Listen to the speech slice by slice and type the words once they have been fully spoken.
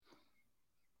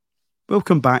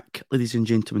Welcome back, ladies and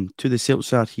gentlemen, to the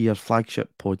Celtic here Flagship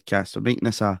podcast. We're making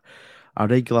this a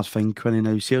regular thing, Quinny.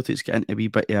 Now, Celtic's getting into a wee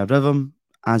bit of a rhythm,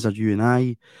 as are you and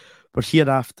I. We're here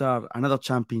after another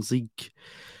Champions League.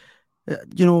 I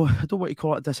don't want to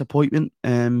call it a disappointment,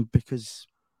 because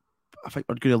I think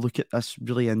we're going to look at this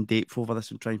really in depth over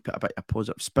this and try and put a bit of a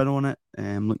positive spin on it.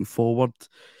 Looking forward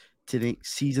to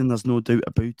next season, there's no doubt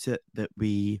about it that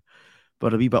we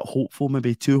were a wee bit hopeful,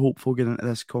 maybe too hopeful getting into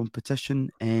this competition.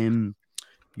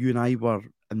 You and I were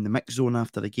in the mix zone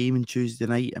after the game on Tuesday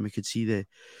night, and we could see the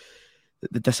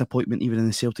disappointment even in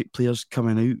the Celtic players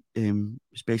coming out,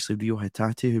 especially Rio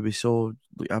Hatate, who we saw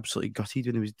look absolutely gutted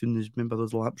when he was doing remember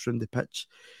those laps around the pitch?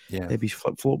 Yeah. His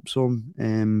flip-flops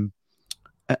on.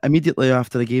 Immediately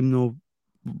after the game, though,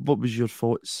 what was your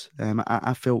thoughts?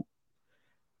 I felt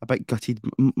a bit gutted,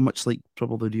 much like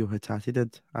probably Rio Hatate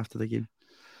did after the game.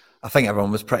 I think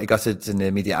everyone was pretty gutted in the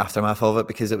immediate aftermath of it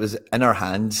because it was in our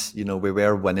hands. We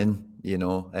were winning,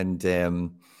 and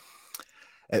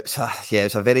it's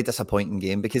a very disappointing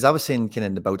game because I was saying kind of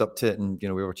in the build up to it, and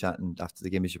we were chatting after the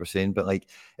game as you were saying, but like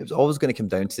it was always going to come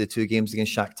down to the two games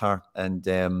against Shakhtar, and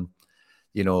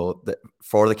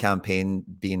for the campaign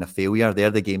being a failure, they're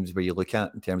the games where you look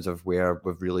at in terms of where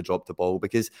we've really dropped the ball.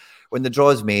 Because when the draw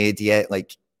is made,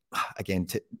 again,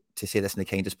 to say this in the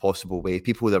kindest possible way,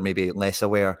 people that are maybe less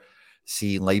aware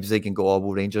see Leipzig and go, "Oh,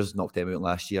 well, Rangers knocked them out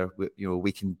last year.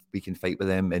 We can fight with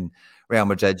them." And Real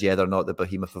Madrid, they're not the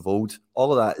behemoth of old.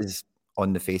 All of that is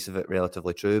on the face of it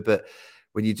relatively true, but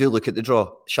when you do look at the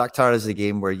draw, Shakhtar is a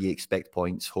game where you expect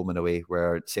points home and away,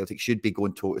 where Celtic should be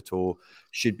going toe-to-toe,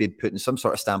 should be putting some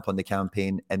sort of stamp on the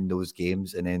campaign in those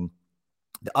games. And then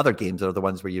the other games are the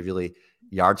ones where you really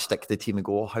yardstick the team and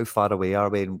go, "Oh, how far away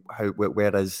are we? And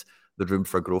where is the room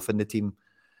for growth in the team?"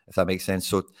 If that makes sense.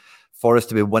 So for us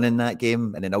to be winning that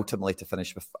game and then ultimately to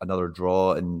finish with another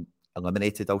draw and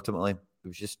eliminated ultimately, it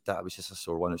was just a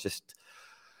sore one. It was just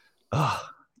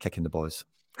kicking the balls.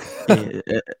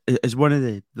 As one of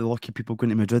the lucky people going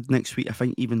to Madrid next week, I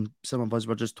think even some of us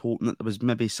were just hoping that there was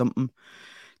maybe something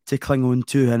to cling on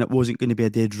to and it wasn't going to be a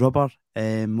dead rubber.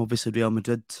 Obviously Real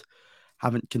Madrid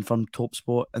haven't confirmed top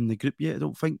spot in the group yet, I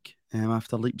don't think,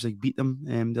 after Leipzig beat them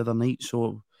the other night.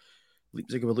 So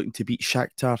Leipzig were looking to beat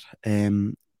Shakhtar.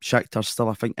 Shakhtar's still,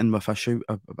 I think, in with a shout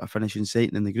a finishing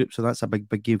second in the group, so that's a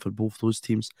big game for both those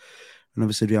teams. And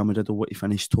obviously Real Madrid will want to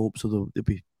finish top, so they'll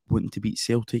be wanting to beat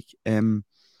Celtic.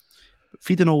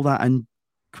 Feeding all that in,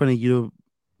 Quinny,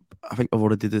 I think I've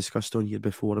already discussed on here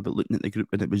before about looking at the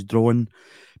group when it was drawn,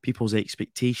 people's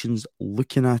expectations,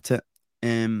 looking at it. I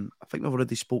think I've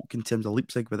already spoke in terms of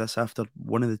Leipzig with this after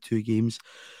one of the two games.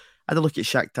 I had a look at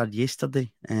Shakhtar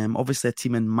yesterday. Obviously a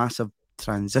team in massive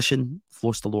transition,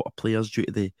 lost a lot of players due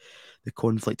to the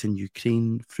conflict in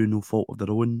Ukraine through no fault of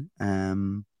their own.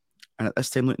 And at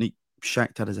this time, looking at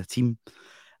Shakhtar as a team,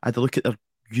 I had a look at their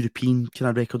European kind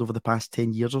of record over the past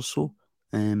 10 years or so,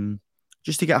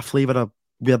 just to get a flavour of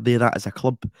where they're at as a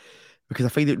club, because I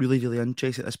find it really, really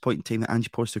interesting at this point in time that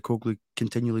Ange Postecoglou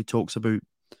continually talks about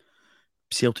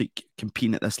Celtic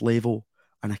competing at this level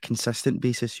on a consistent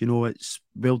basis. It's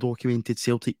well documented.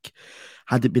 Celtic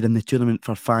hadn't been in the tournament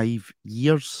for 5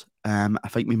 years. I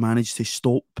think we managed to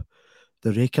stop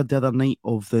the record the other night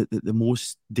of the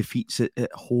most defeats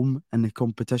at home in the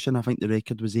competition. I think the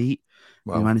record was 8.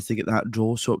 Wow. We managed to get that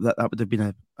draw, so that would have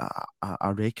been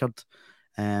a record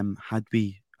had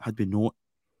we not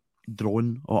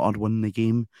drawn or won the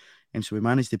game. And so we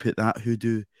managed to put that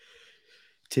hoodoo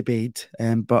to bed.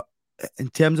 But in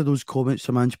terms of those comments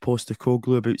from Ange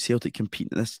Postecoglou about Celtic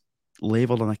competing at this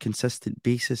level on a consistent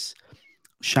basis,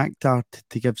 Shakhtar,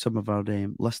 to give some of our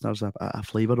listeners a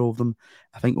flavour of them,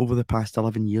 I think over the past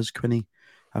 11 years, Quinny,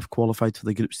 have qualified for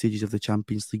the group stages of the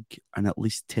Champions League on at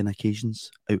least 10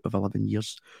 occasions out of 11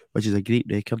 years, which is a great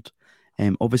record.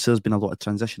 Obviously, there's been a lot of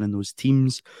transition in those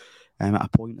teams. At a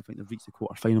point, I think they've reached the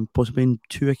quarter-final, possibly on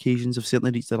 2 occasions. They've certainly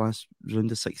reached the last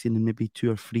round of 16 and maybe 2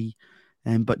 or 3.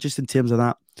 But just in terms of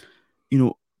that,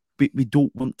 we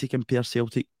don't want to compare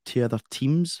Celtic to other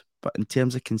teams, but in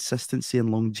terms of consistency and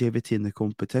longevity in the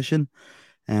competition,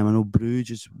 I know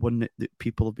Bruges is one that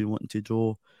people have been wanting to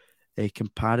draw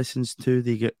comparisons to.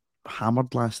 They get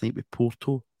hammered last night with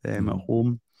Porto at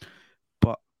home.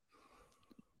 But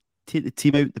take the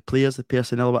team out, the players, the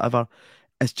personnel, whatever,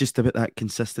 it's just about that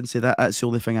consistency. That's the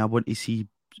only thing I want to see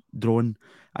drawn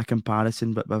a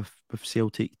comparison, but with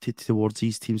Celtic towards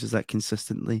these teams is that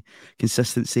consistency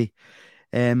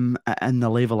and the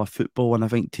level of football. And I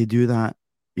think to do that,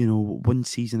 one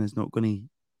season is not going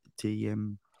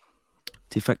to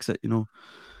fix it.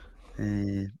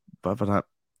 Whatever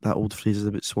that old phrase is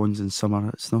about swans in summer,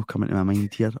 it's not coming to my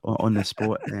mind here on the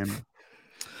spot.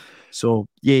 So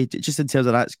yeah, just in terms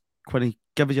of that, Quinny,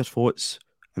 give us your thoughts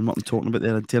on what I'm talking about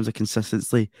there in terms of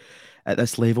consistency at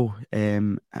this level,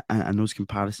 and those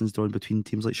comparisons drawn between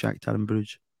teams like Shakhtar and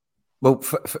Bruges. Well,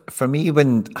 for me,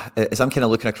 as I'm kind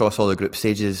of looking across all the group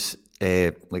stages,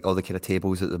 like all the kind of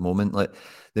tables at the moment, like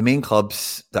the main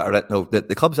clubs that are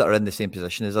the clubs that are in the same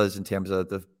position as us in terms of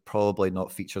they've probably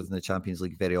not featured in the Champions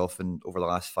League very often over the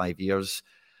last 5 years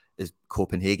is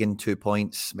Copenhagen 2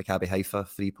 points, Maccabi Haifa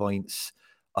 3 points,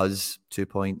 us 2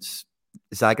 points.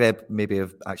 Zagreb maybe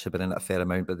have actually been in it a fair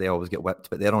amount, but they always get whipped.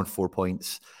 But they're on 4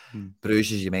 points.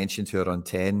 Bruges, as you mentioned, who are on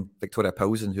 10. Victoria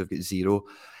Pilsen, who have got 0.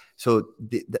 So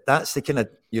that's the kind of,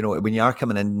 when you are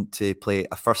coming in to play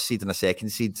a first seed and a second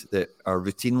seed that are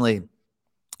routinely,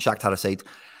 Shakhtar aside,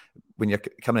 when you're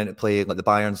coming in to play like the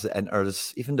Bayerns, the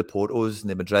Inters, even the Portos and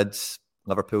the Madrids,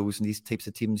 Liverpools and these types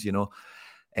of teams,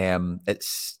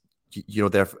 it's,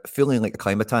 they're feeling like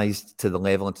acclimatized to the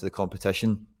level and to the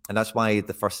competition. And that's why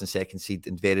the first and second seed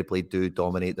invariably do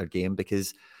dominate their game,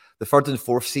 because the third and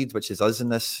fourth seed, which is us in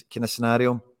this kind of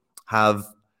scenario, have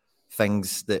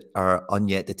things that are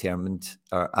unyet determined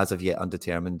or as of yet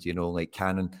undetermined, like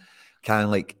can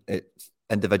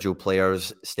individual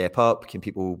players step up? Can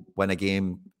people win a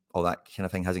game? All that kind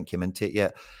of thing hasn't come into it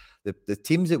yet. The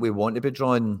teams that we want to be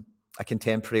drawing a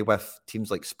contemporary with, teams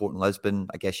like Sporting Lisbon,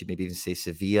 I guess you'd maybe even say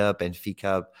Sevilla,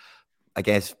 Benfica, I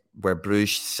guess where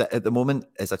Bruges sit at the moment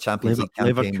is a Champions League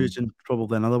campaign. Leverkusen,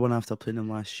 probably another one after playing them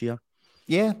last year.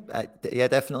 Yeah,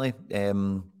 definitely.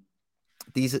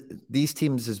 These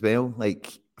teams as well,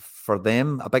 like for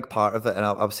them, a big part of it, and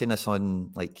I was saying this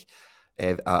on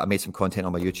I made some content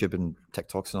on my YouTube and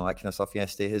TikToks and all that kind of stuff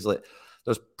yesterday, is like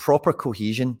there's proper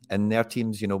cohesion in their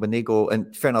teams, when they go,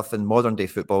 and fair enough, in modern day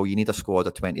football, you need a squad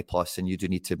of 20 plus and you do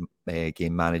need to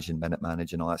game manage and minute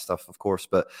manage and all that stuff, of course.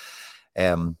 But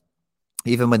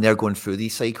even when they're going through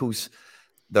these cycles,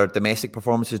 their domestic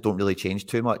performances don't really change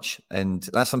too much. And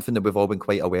that's something that we've all been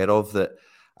quite aware of, that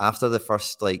after the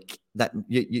first, that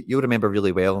you'll remember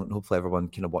really well, and hopefully everyone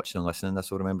kind of watching and listening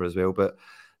this will remember as well, but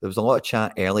there was a lot of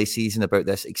chat early season about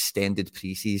this extended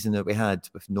preseason that we had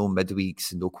with no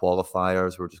midweeks and no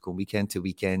qualifiers. We were just going weekend to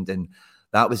weekend, and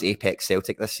that was apex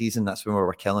Celtic this season. That's when we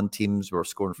were killing teams. We were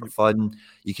scoring for fun.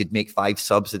 You could make 5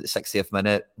 subs at the 60th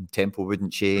minute, and tempo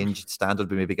wouldn't change. Standard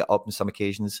would maybe get up on some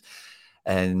occasions.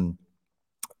 And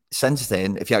since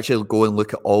then, if you actually go and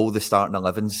look at all the starting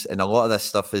 11s, and a lot of this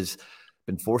stuff has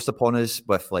been forced upon us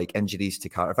with like injuries to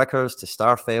Carter Vickers, to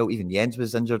Starfelt, even Jenz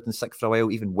was injured and sick for a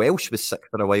while, even Welsh was sick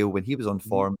for a while when he was on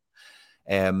form.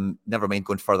 Never mind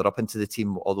going further up into the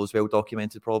team, all those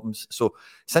well-documented problems. So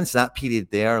since that period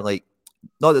there, like,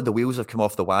 not that the wheels have come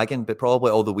off the wagon, but probably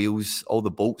all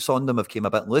the bolts on them have came a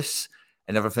bit loose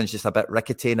and everything's just a bit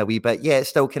rickety and a wee bit. Yeah, it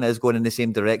still kind of is going in the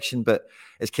same direction, but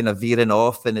it's kind of veering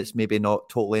off and it's maybe not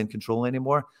totally in control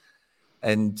anymore.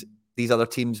 And these other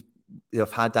teams,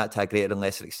 they've had that to a greater and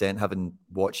lesser extent, having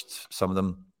watched some of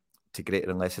them to greater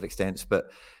and lesser extents. But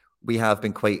we have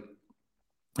been quite,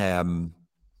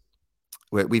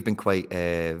 we've been quite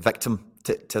victim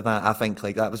to that. I think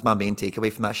like that was my main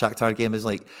takeaway from that Shakhtar game, is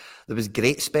like there was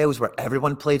great spells where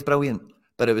everyone played brilliant,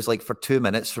 but it was like for 2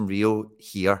 minutes from Rio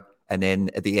here. And then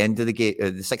at the end of the game,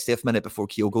 the 60th minute before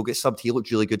Kyogo gets subbed, he looked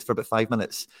really good for about 5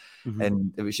 minutes.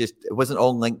 And it wasn't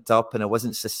all linked up and it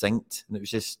wasn't succinct. And it was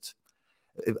just,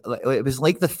 it was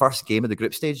like the first game of the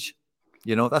group stage.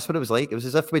 That's what it was like. It was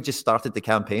as if we just started the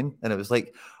campaign and it was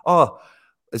like, that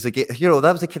was the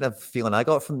kind of feeling I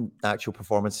got from the actual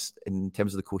performance in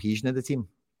terms of the cohesion of the team.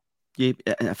 Yeah,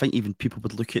 and I think even people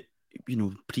would look at,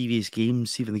 previous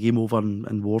games, even the game over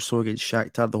in Warsaw against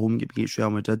Shakhtar, the home game against Real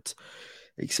Madrid,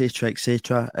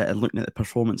 etc., and looking at the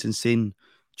performance and saying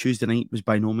Tuesday night was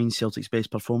by no means Celtic's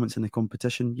best performance in the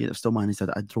competition, yet they've still managed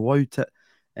a draw out it.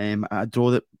 A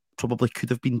draw that probably could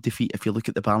have been defeat if you look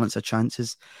at the balance of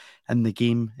chances in the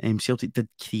game. Celtic did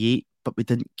create, but we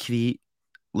didn't create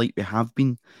like we have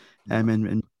been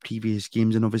in previous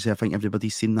games. And obviously I think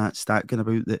everybody's seen that stat going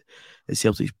about that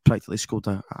Celtic's practically scored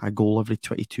a goal every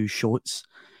 22 shots.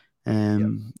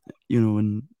 And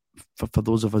for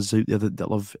those of us out there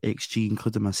that love XG,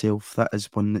 including myself, that is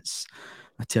one that's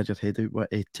a tear your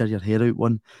hair out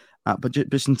one. But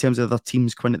just in terms of other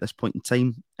teams, Quinn, at this point in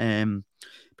time,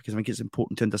 because I think it's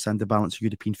important to understand the balance of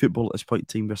European football at this point in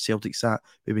time, where Celtic's at,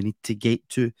 where we need to get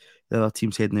to. The other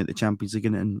teams heading out the Champions League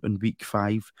in week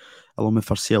 5, along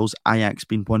with ourselves, Ajax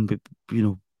being one, but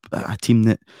a team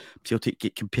that Celtic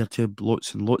get compared to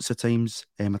lots and lots of times.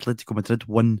 Atletico Madrid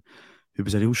won, who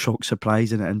was a real shock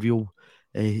surprise in real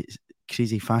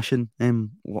crazy fashion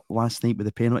last night with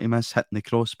the penalty miss, hitting the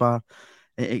crossbar,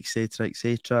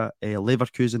 etc.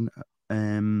 Leverkusen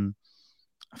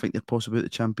I think they're possibly out the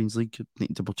Champions League. Need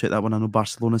to double check that one. I know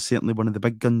Barcelona's certainly one of the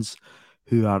big guns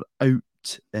who are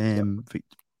out. Yep.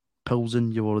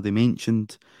 Pilsen, you already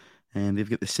mentioned. They've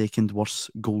got the second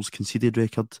worst goals conceded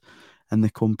record in the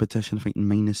competition. I think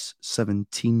minus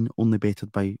 17, only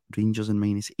bettered by Rangers and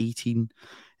minus 18.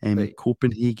 Right.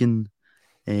 Copenhagen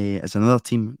is another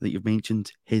team that you've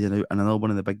mentioned heading out, and another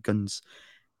one of the big guns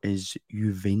is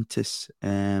Juventus.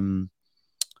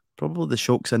 Probably the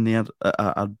shocks in there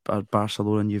are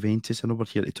Barcelona and Juventus. I know we're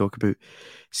here to talk about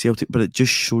Celtic, but it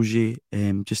just shows you,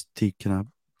 just to kind of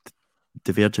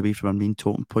diverge away from our main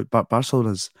talking point, but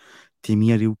Barcelona's, to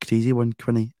me, a real crazy one,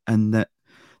 Quinny, and that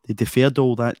they deferred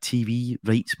all that TV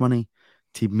rights money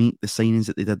to make the signings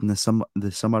that they did in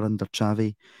the summer under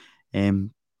Xavi.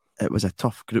 It was a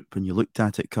tough group when you looked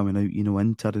at it coming out,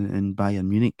 Inter and Bayern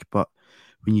Munich, but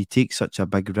when you take such a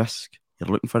big risk, you're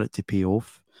looking for it to pay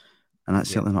off, and that's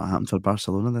certainly not happened for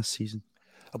Barcelona this season.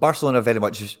 Barcelona are very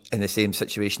much in the same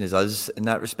situation as us in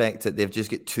that respect, that they've just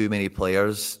got too many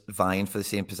players vying for the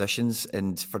same positions,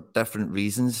 and for different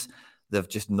reasons, they've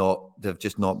just not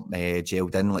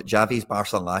gelled in. Like Xavi's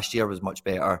Barca last year was much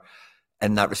better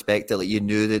in that respect, that like you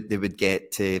knew that they would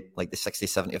get to like the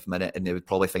 60th, 70th minute and they would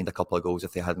probably find a couple of goals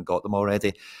if they hadn't got them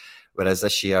already. Whereas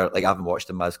this year, like I haven't watched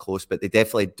them as close, but they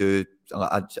definitely do.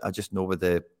 I just know with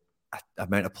the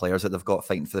amount of players that they've got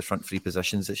fighting for the front three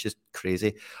positions, it's just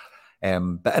crazy.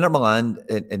 But Inter Milan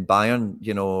and Bayern,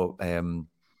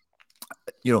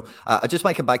 I just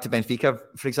might come back to Benfica,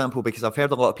 for example, because I've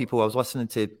heard a lot of people. I was listening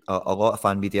to a lot of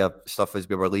fan media stuff as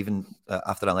we were leaving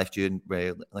after I left you and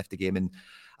left the game, and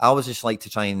I always just like to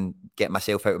try and get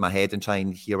myself out of my head and try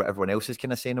and hear what everyone else is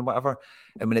kind of saying and whatever.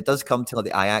 And when it does come to like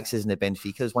the Ajaxes and the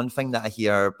Benficas, one thing that I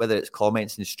hear, whether it's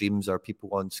comments in streams or people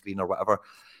on screen or whatever,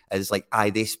 is like,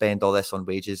 they spend all this on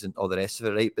wages and all the rest of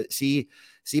it, right? But see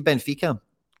Benfica,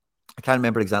 I can't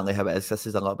remember exactly how it is. This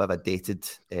is a little bit of a dated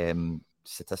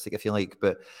statistic, if you like.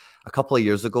 But a couple of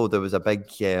years ago, there was a big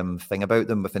thing about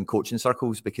them within coaching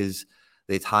circles because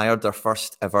they'd hired their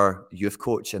first ever youth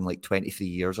coach in like 23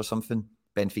 years or something.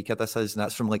 Benfica, this is, and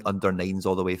that's from like under 9s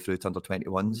all the way through to under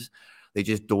 21s. They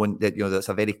just don't, that's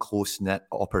a very close knit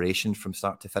operation from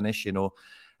start to finish, and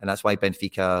that's why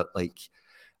Benfica, like,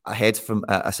 aside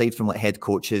from like head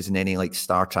coaches and any like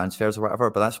star transfers or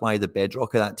whatever, but that's why the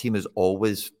bedrock of that team is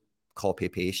always copy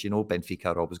paste. Benfica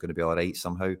are always going to be all right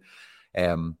somehow.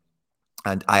 And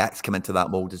Ajax come into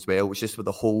that mold as well, which just with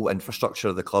the whole infrastructure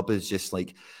of the club is just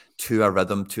like to a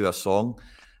rhythm, to a song.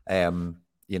 And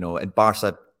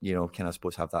Barca, can I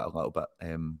suppose have that a little bit,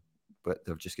 but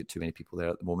they've just got too many people there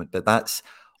at the moment. But that's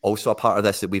also a part of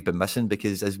this that we've been missing,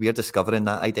 because as we're discovering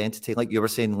that identity, like you were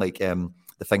saying, like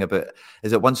the thing about,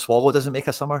 is it one swallow doesn't make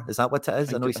a summer? Is that what it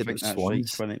is? I know you said about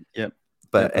swans. Right, yep.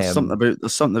 But there's something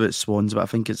about swans, but I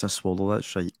think it's a swallow.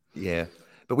 That's right. Yeah.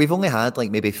 But we've only had like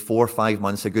maybe 4 or 5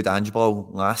 months of good Ange ball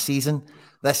last season.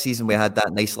 This season we had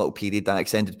that nice little period, that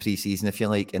extended pre-season, if you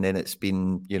like, and then it's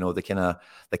been, the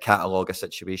catalogue of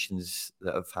situations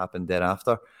that have happened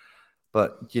thereafter.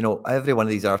 But, every one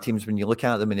of these are teams, when you look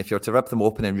at them, and if you're to rip them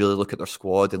open and really look at their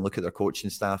squad and look at their coaching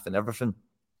staff and everything,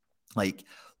 like,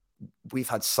 we've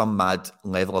had some mad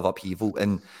level of upheaval.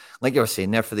 And like you were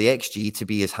saying there, for the XG to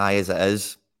be as high as it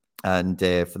is, and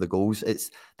for the goals,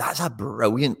 that's a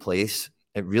brilliant place.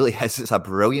 It really is. It's a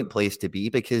brilliant place to be,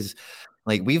 because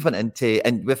like we've went into,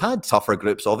 and we've had tougher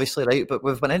groups, obviously, right? But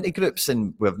we've went into groups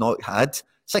and we've not had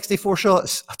 64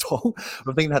 shots at all.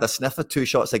 We've not even had a sniff of 2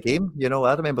 shots a game.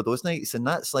 I remember those nights, and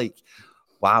that's like,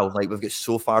 wow, like we've got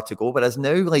so far to go. But as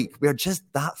now, like we're just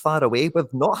that far away.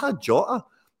 We've not had Jota,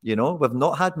 we've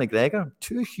not had McGregor,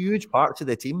 2 huge parts of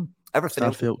the team. Everything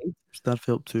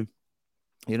Starfelt too.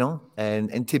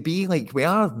 And to be like, we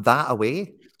are that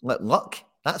away. Like, luck,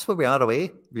 that's where we are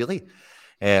away, really.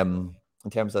 In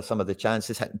terms of some of the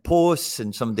chances hitting posts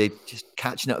and somebody just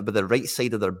catching it with the right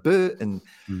side of their boot and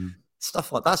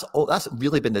stuff like that. That's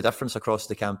really been the difference across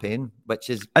the campaign,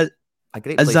 which is a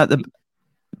great place.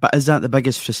 But is that the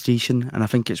biggest frustration? And I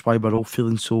think it's why we're all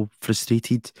feeling so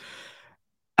frustrated.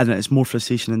 And it's more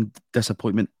frustration and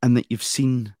disappointment, and that you've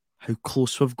seen how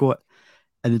close we've got.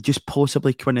 And just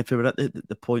possibly, Quinn, if we were at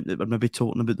the point that we're maybe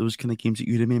talking about those kind of games that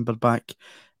you remember back,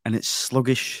 and it's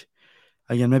sluggish,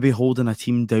 and you're maybe holding a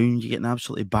team down, you're getting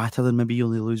absolutely battered, and maybe you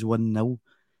only lose 1-0.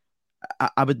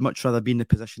 I would much rather be in the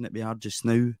position that we are just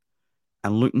now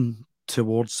and looking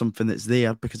towards something that's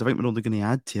there, because I think we're only going to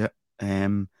add to it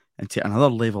and take another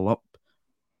level up.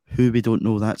 Who we don't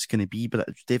know that's going to be, but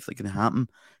it's definitely going to happen.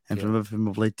 And from everything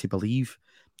we've led to believe,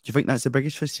 do you think that's the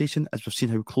biggest frustration, as we've seen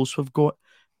how close we've got,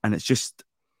 and it's just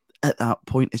at that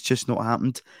point, it's just not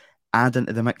happened? Add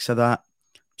into the mix of that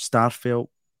Starfelt,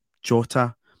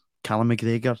 Jota, Callum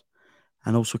McGregor,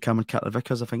 and also Cameron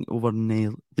Carter-Vickers, I think, over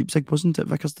in Leipzig, wasn't it?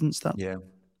 Vickers didn't start. Yeah.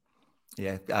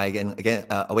 Yeah, again,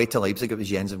 away to Leipzig, it was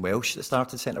Jenz and Welsh that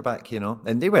started centre back,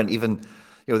 and they weren't even,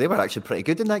 they were actually pretty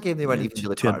good in that game. They weren't even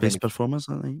really Two part of best any. performers,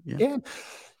 I think.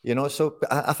 Yeah, so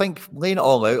I think laying it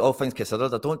all out, all things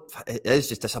considered, it is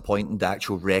just disappointing the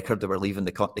actual record that we're leaving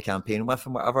the campaign with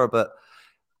and whatever. But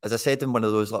as I said in one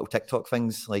of those little TikTok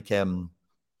things, like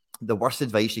the worst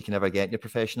advice you can ever get in your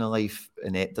professional life,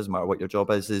 and it doesn't matter what your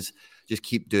job is just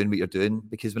keep doing what you're doing.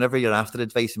 Because whenever you're after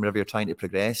advice and whenever you're trying to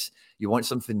progress, you want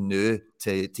something new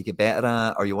to get better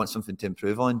at, or you want something to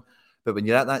improve on. But when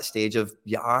you're at that stage of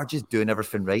you are just doing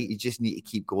everything right, you just need to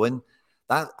keep going.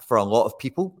 That, for a lot of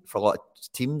people, for a lot of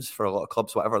teams, for a lot of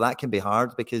clubs, whatever, that can be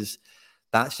hard, because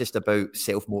that's just about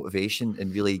self-motivation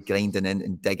and really grinding in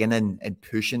and digging in and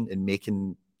pushing and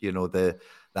making,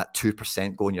 that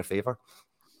 2% go in your favour.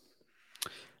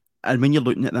 And when you're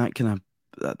looking at that kind of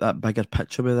that bigger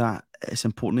picture with that, it's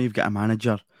important that you've got a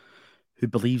manager who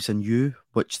believes in you,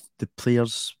 which the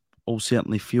players all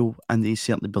certainly feel, and they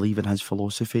certainly believe in his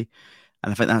philosophy.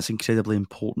 And I think that's incredibly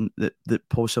important. That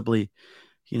possibly,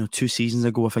 2 seasons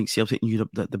ago, I think Celtic in Europe,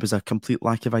 that there was a complete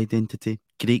lack of identity.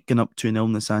 Great going up 2-0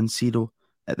 in the San Siro,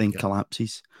 it then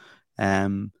collapses.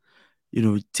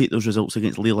 Take those results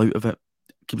against Lille out of it,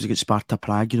 games against Sparta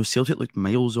Prague. Celtic looked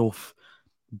miles off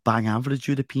bang average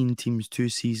European teams 2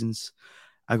 seasons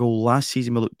ago. Last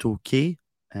season we looked okay.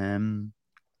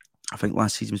 I think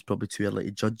last season was probably too early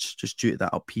to judge, just due to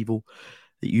that upheaval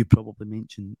that you probably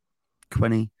mentioned,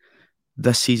 Quinny.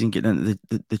 This season getting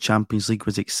into the Champions League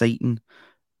was exciting,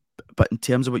 but in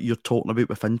terms of what you're talking about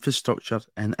with infrastructure,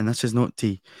 and this is not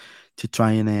to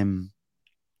try and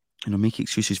make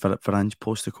excuses for Ange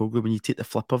Postecoglou, when you take the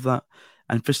flip of that,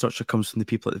 infrastructure comes from the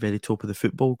people at the very top of the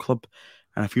football club,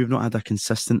 and if you've not had a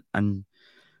consistent and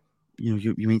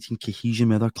you mentioned cohesion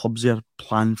with other clubs there,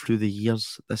 plan through the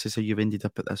years, this is how you've ended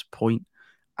up at this point,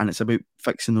 and it's about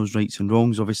fixing those rights and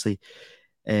wrongs. Obviously,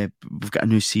 we've got a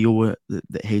new CEO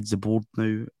that heads the board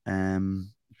now.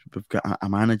 We've got a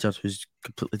manager who's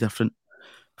completely different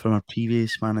from our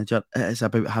previous manager. It's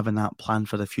about having that plan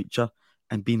for the future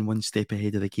and being one step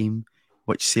ahead of the game,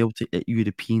 which Celtic at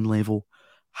European level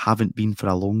haven't been for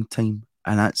a long time.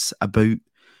 And that's about,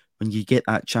 when you get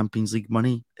that Champions League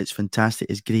money, it's fantastic,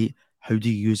 it's great. How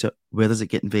do you use it? Where does it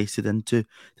get invested into?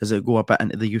 Does it go a bit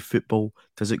into the youth football?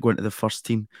 Does it go into the first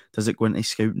team? Does it go into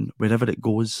scouting? Wherever it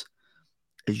goes,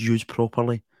 it's used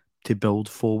properly to build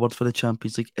forward for the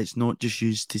Champions League. It's not just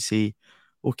used to say,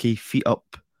 okay, feet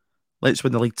up, let's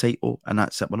win the league title, and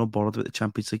that's it. We're not bothered with the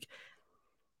Champions League.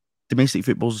 Domestic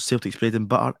football's Celtic's bread and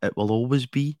butter. It will always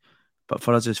be. But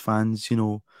for us as fans,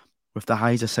 with the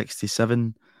highs of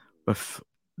 67, with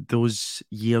those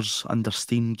years under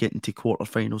steam, getting to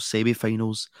quarterfinals,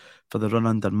 semi-finals for the run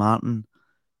under Martin,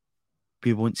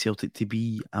 we want Celtic to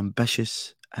be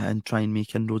ambitious and try and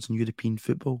make inroads in European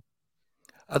football.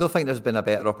 I don't think there's been a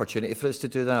better opportunity for us to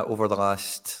do that over the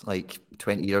last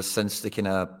 20 years since the kind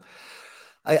of.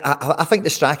 I think the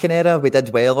Strachan era, we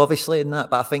did well, obviously, in that,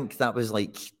 but I think that was we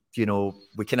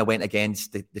kind of went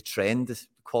against the trend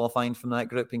qualifying from that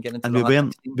group and getting into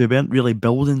and we weren't really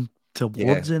building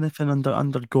towards anything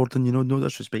under Gordon. No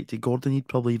disrespect to Gordon, he'd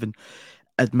probably even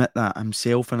admit that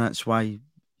himself, and that's why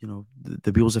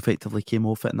the wheels effectively came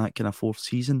off it in that kind of fourth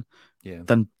season.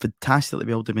 Done fantastically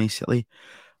well domestically,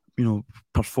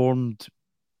 performed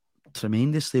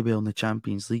tremendously well in the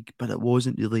Champions League, but it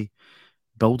wasn't really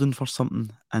building for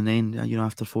something. And then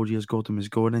after 4 years, Gordon was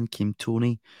gone, in came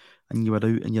Tony, and you were out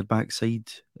in your backside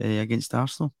against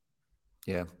Arsenal.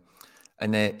 Yeah,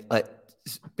 and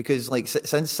because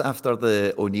since after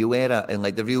the O'Neill era and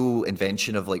the real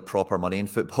invention of proper money in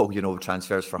football,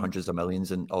 transfers for hundreds of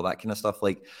millions and all that kind of stuff,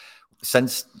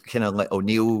 since kind of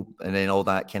O'Neill and then all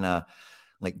that kind of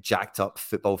jacked up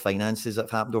football finances that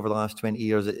have happened over the last 20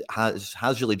 years, it has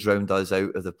really drowned us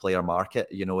out of the player market,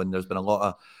 and there's been a lot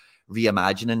of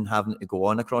reimagining having to go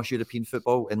on across European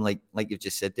football. And like you've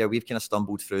just said there, we've kind of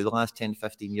stumbled through the last 10,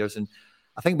 15 years. And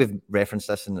I think we've referenced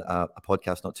this in a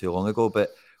podcast not too long ago,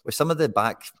 but with some of the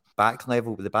back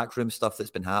level, with the backroom stuff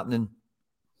that's been happening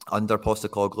under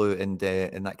Postecoglou and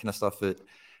that kind of stuff,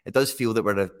 it does feel that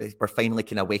we're finally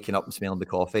kind of waking up and smelling the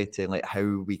coffee to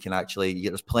how we can actually.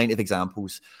 There's plenty of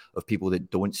examples of people that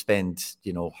don't spend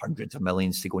hundreds of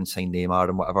millions to go and sign Neymar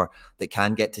and whatever, that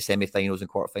can get to semi-finals and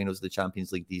quarterfinals of the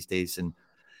Champions League these days. And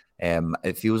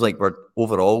it feels like we're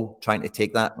overall trying to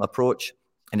take that approach,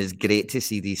 and it's great to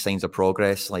see these signs of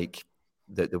progress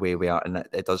the way we are, and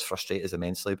it does frustrate us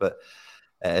immensely, but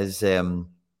it is.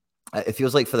 It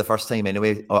feels like for the first time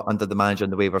anyway, under the manager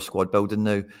and the way we're squad building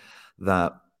now,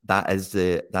 that that is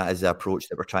the approach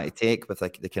that we're trying to take with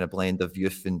like the kind of blend of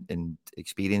youth and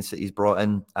experience that he's brought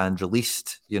in and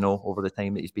released, over the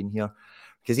time that he's been here.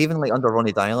 Because even like under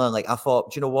Ronnie Dylan, like I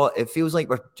thought, do you know what? It feels like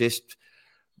we're just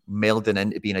melding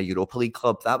into being a Europa League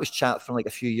club. That was chat from like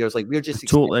a few years. Like we're I just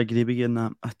totally agree with you in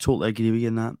that. I totally agree with you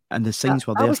in that. And the that, signs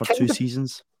were that there was for two kind of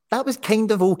seasons. that was kind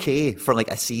of okay for like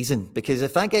a season, because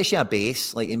if that gets you a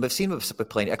base, like, and we've seen with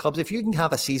plenty of clubs, if you can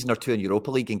have a season or two in Europa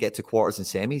League and get to quarters and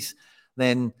semis,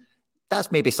 then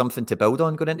that's maybe something to build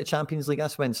on going into Champions League.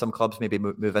 That's when some clubs maybe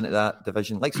move into that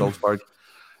division, like Salzburg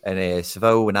and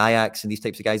Seville and Ajax and these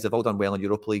types of guys. They've all done well in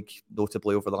Europa League,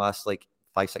 notably over the last like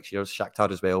 5-6 years.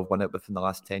 Shakhtar as well, won it within the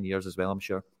last 10 years as well, I'm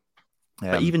sure.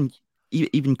 But even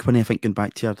Quinny, I think, going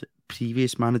back to your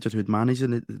previous manager who had managed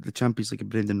in the Champions League,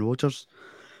 Brendan Rodgers,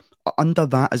 under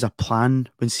that as a plan,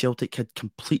 when Celtic had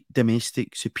complete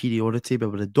domestic superiority, we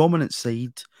were the dominant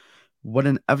side,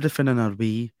 winning everything in our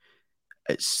way.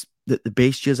 It's the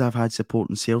best years I've had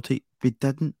supporting Celtic, we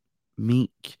didn't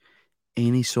make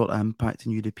any sort of impact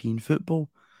in European football.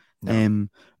 No.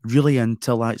 Really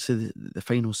until actually the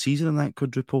final season in that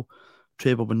quadruple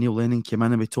treble, when Neil Lennon came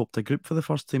in and we topped a group for the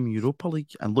first time in Europa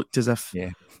League and looked as if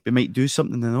we might do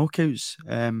something in the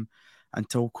knockouts,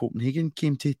 until Copenhagen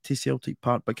came to Celtic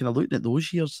Park. But kind of looking at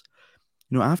those years,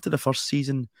 after the first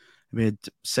season, we had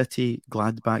City,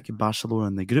 Gladbach, and Barcelona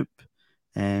in the group.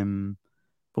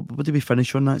 But what did we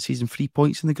finish on that season? 3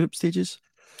 points in the group stages,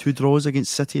 2 draws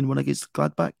against City and 1 against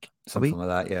Gladbach. Something like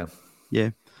that, yeah. Yeah,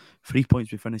 3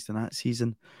 points we finished in that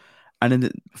season. And in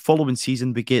the following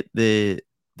season, we get the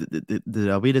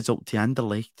away result to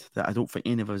Anderlecht that I don't think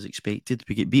any of us expected.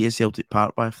 We get beat at Celtic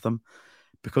Park with them.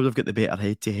 Because we've got the better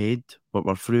head-to-head, but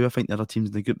we're through. I think the other teams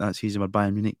in the group that season were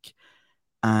Bayern Munich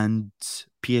and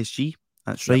PSG.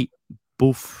 That's right.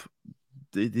 Both,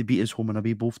 they beat us home and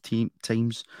away both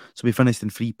times. So we finished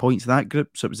in 3 points in that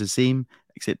group. So it was the same,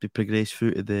 except we progressed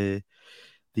through to the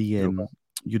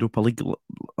Europa League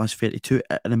last 32.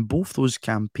 And in both those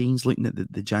campaigns, looking at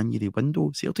the January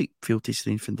window, Celtic failed to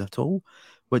strengthen at all,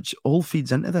 which all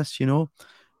feeds into this,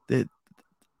 The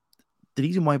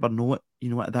reason why we're not,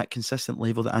 at that consistent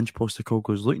level that Ange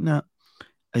Postecoglou is looking at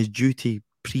is due to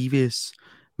previous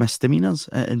misdemeanors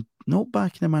and not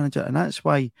backing the manager. And that's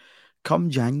why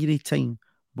come January time,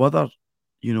 whether,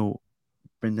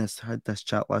 when had this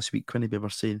chat last week, Quinny, we were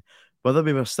saying, whether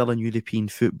we were still in European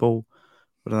football,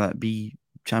 whether that be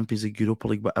Champions League, Europa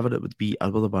League, whatever it would be, or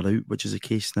whether we're out, which is the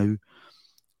case now,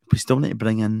 we still need to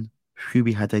bring in who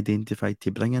we had identified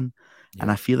to bring in. Yeah.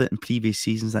 And I feel that in previous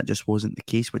seasons that just wasn't the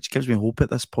case, which gives me hope at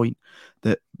this point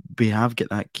that we have got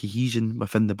that cohesion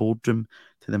within the boardroom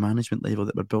to the management level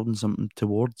that we're building something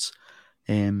towards,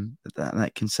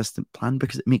 that consistent plan,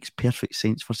 because it makes perfect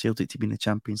sense for Celtic to be in the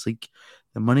Champions League.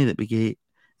 The money that we get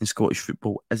in Scottish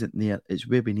football isn't there. It's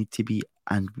where we need to be,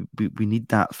 and we need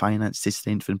that finance to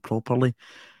strengthen properly.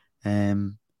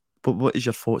 But what is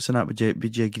your thoughts on that?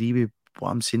 Would you agree with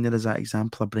what I'm saying there as that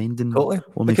example of Brendan only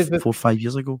 4 or 5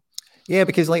 years ago? Yeah,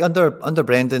 because like under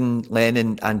Brendan,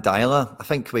 Lennon and Dyla, I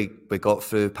think we got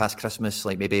through past Christmas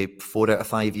like maybe 4 out of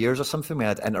 5 years or something. We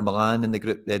had Inter Milan in the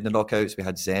group, in the knockouts. We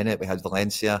had Zenit, we had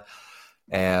Valencia.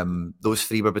 Those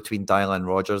 3 were between Dyla and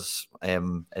Rodgers,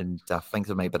 and I think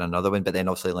there might have been another one, but then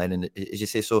obviously Lennon, as you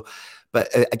say. So, but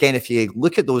again, if you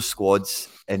look at those squads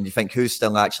and you think who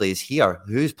still actually is here,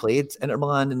 who's played Inter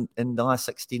Milan in the last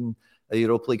 16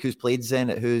 Europa League, who's played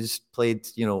Zenit, who's played,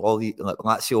 all the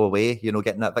Lazio away,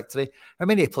 getting that victory. How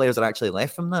many players are actually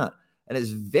left from that? And it's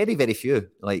very, very few.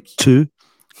 Like 2.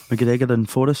 McGregor and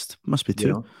Forrest must be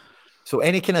 2. So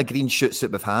any kind of green shoots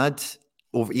that we've had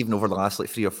over the last like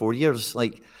 3 or 4 years,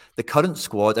 like the current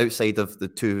squad outside of the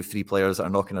 2-3 players that are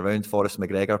knocking around, Forrest,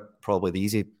 McGregor, probably the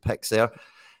easy picks there.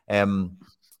 No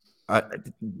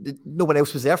one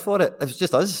else was there for it. It was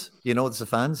just us, it's the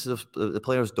fans. The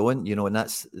players don't, and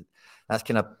that's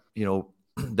kind of,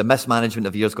 the mismanagement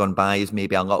of years gone by is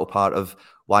maybe a little part of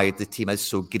why the team is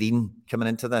so green coming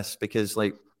into this, because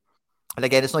like, and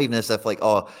again, it's not even as if like,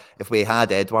 if we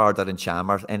had Edward or Encham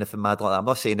or anything mad like that. I'm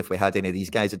not saying if we had any of these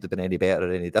guys, it'd have been any better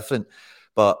or any different.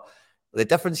 But the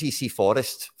difference you see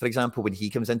Forrest, for example, when he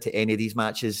comes into any of these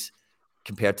matches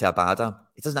compared to Abada,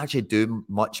 he doesn't actually do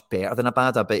much better than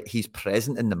Abada, but he's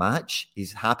present in the match.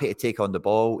 He's happy to take on the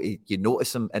ball. You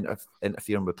notice him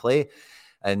interfering with play.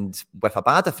 And with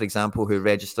Abada, for example, who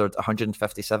registered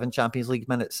 157 Champions League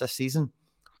minutes this season,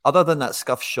 other than that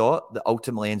scuff shot that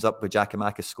ultimately ends up with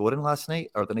Giakoumakis scoring last night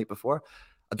or the night before,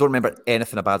 I don't remember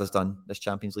anything Abada's done this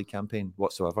Champions League campaign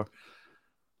whatsoever.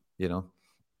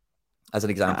 As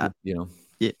an example,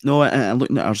 Yeah, no, and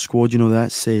looking at our squad,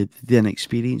 that's the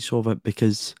inexperience of it,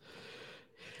 because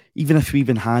even if we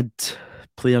even had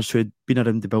players who had been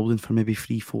around the building for maybe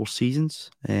 3-4 seasons.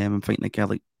 I'm thinking a guy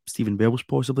like Stephen Wells,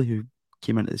 possibly, who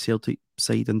came into the Celtic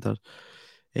side under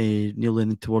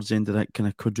nearly towards the end of that kind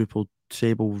of quadruple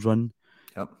treble run.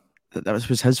 Yep. That was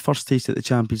his first taste at the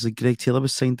Champions League. Greg Taylor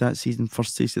was signed that season,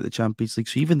 first taste at the Champions League.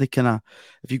 So even the kind of,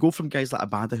 if you go from guys like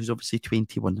Abada, who's obviously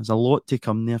 21, there's a lot to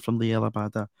come there from Liel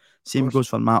Abada. Same goes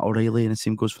for Matt O'Reilly, and the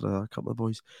same goes for a couple of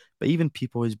boys. But even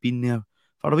people who's been there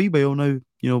for a wee while now,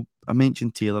 I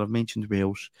mentioned Taylor, I've mentioned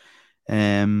Welsh.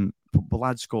 But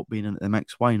lad Scott being in the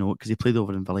mix, why not? Because he played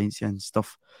over in Valencia and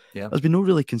stuff. Yeah. There's been no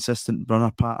really consistent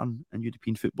runner pattern in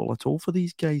European football at all for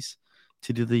these guys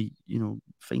to do the,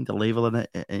 find a level in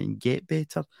it and get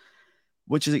better,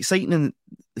 which is exciting in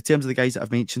terms of the guys that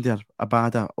I've mentioned there,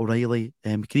 Abada, O'Reilly.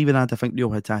 We can even add, I think, Rio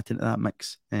Hatat into that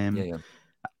mix. Yeah.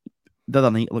 The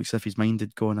other night, it looks as if his mind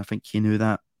had gone. I think he knew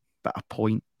that at a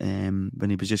point when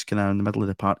he was just kind of in the middle of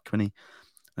the park, when he,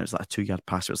 and it was like a 2-yard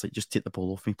pass. It was like, just take the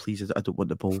ball off me, please. I don't want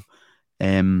the ball.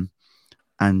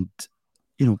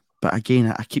 But again,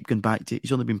 I keep going back to,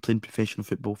 he's only been playing professional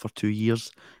football for 2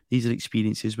 years. These are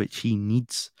experiences which he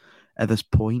needs at this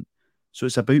point. So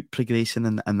it's about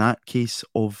progressing in that case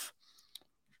of,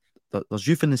 there's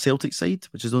youth in the Celtic side,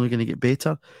 which is only going to get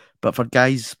better. But for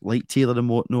guys like Taylor and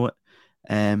whatnot,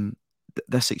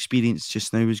 this experience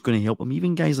just now is going to help them.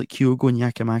 Even guys like Kyogo and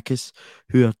Giakoumakis,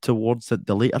 who are towards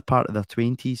the later part of their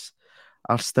 20s,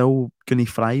 are still going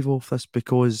to thrive off this,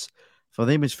 because for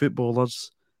them as footballers,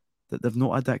 that they've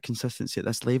not had that consistency at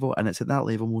this level, and it's at that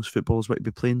level most footballers want to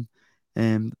be playing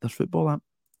their football at.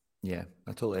 Yeah,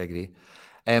 I totally agree.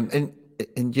 And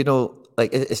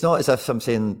like, it's not as if I'm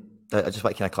saying, I just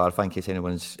want to kind of clarify in case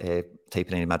anyone's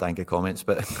typing any mad angry comments,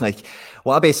 but like,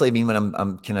 what I basically mean when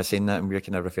I'm kind of saying that and we're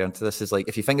kind of referring to this is, like,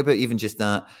 if you think about even just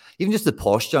the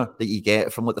posture that you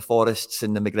get from like the Forests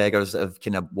and the McGregors that have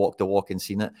kind of walked the walk and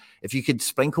seen it, if you could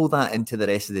sprinkle that into the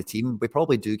rest of the team, we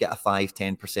probably do get a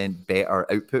 5-10% better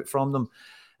output from them.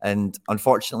 And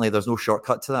unfortunately, there's no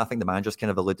shortcut to that. I think the manager's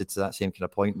kind of alluded to that same kind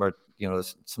of point where,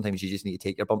 sometimes you just need to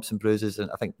take your bumps and bruises. And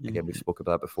I think, again, we've spoken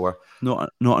about that before.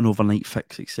 Not an overnight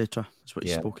fix, etc. That's what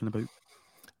he's spoken about.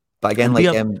 But again,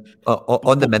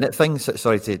 on the minute thing,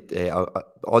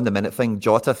 on the minute thing,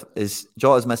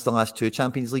 Jota's missed the last 2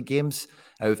 Champions League games.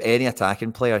 Out of any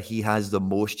attacking player, he has the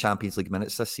most Champions League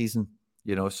minutes this season.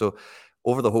 So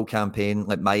over the whole campaign,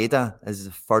 like Maeda is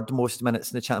the 3rd most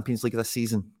minutes in the Champions League this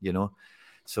season.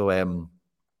 So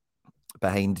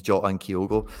behind Jota and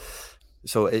Kyogo.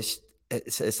 So it's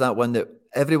that one that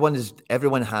everyone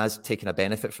has taken a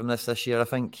benefit from this year, I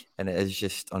think, and it is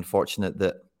just unfortunate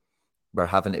that we're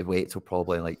having to wait till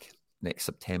probably like next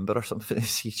September or something to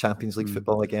see Champions League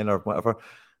football again or whatever.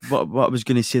 What I was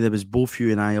going to say, there was both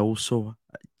you and I also,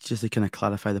 just to kind of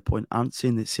clarify the point, aren't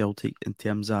saying that Celtic, in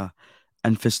terms of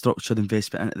infrastructure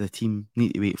investment into the team,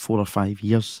 need to wait 4 or 5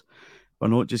 years. We're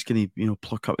not just going to,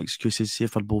 pluck up excuses, say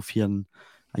for both here in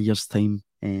a year's time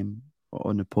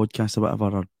on the podcast or whatever,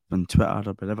 or on Twitter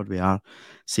or wherever we are,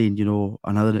 saying,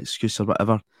 another excuse or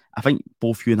whatever. I think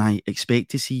both you and I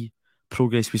expect to see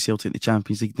progress with Celtic in the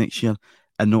Champions League next year,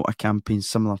 and not a campaign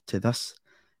similar to this.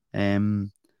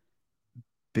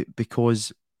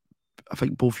 Because I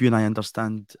think both you and I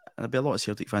understand, and there'll be a lot of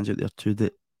Celtic fans out there too,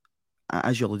 that,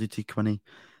 as you alluded to, Quinny,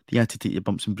 you had to take your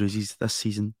bumps and bruises this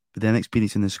season, with the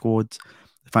inexperience in the squad,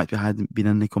 the fact we hadn't been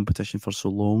in the competition for so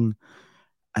long,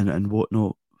 and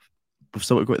whatnot. We've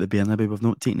still got to the Bernabeu. We've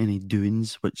not taken any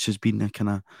doings, which has been a kind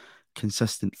of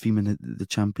consistent theme in the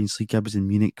Champions League. I was in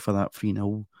Munich for that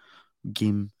 3-0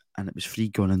 game, and it was 3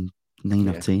 gone in 9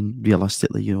 or 10.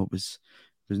 Realistically, it was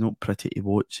not pretty to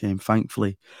watch.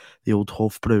 Thankfully, the old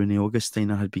Hofbrau and the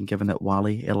Augustiner had been given at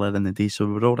Wally earlier in the day, so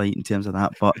we were all right in terms of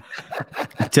that. But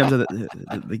in terms of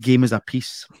the game as a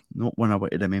piece, not one I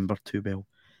want to remember too well.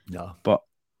 No. But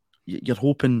you're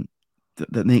hoping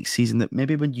that next season, that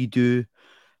maybe when you do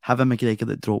have a McGregor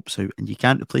that drops out, and you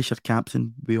can't replace your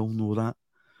captain, we all know that.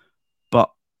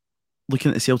 But looking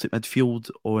at the Celtic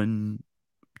midfield on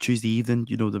Tuesday evening,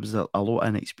 there was a lot of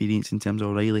inexperience in terms of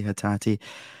O'Reilly, Hatate,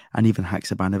 and even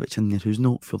Haksabanovic in there, who's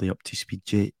not fully up to speed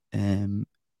yet. And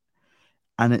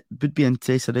it would be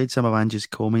interesting. I read some of Ange's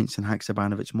comments on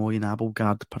Haksabanovic, Moy and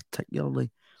Abelgard particularly,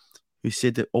 who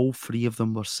said that all 3 of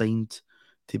them were signed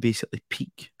to basically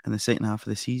peak in the second half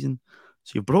of the season.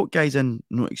 So you've brought guys in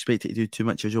not expected to do too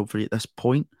much of a job for you at this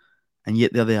point, and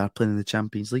yet there they are playing in the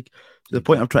Champions League. So the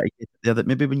point I'm trying to get there, that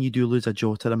maybe when you do lose a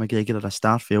Jota, a McGregor, or a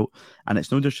Starfelt, and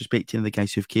it's no disrespect to any of the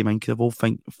guys who've came in, because I've all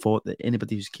thought that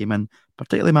anybody who's came in,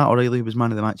 particularly Matt O'Reilly, who was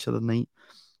man of the match the other night,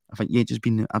 I think Yates has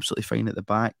been absolutely fine at the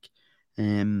back.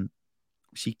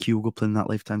 See Kyogo playing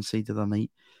that left-hand side the other night,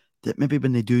 that maybe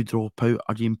when they do drop out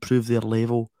or you improve their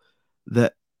level,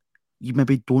 that you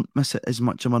maybe don't miss it as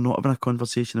much, and we're not having a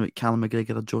conversation about Callum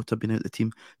McGregor or Jota being out the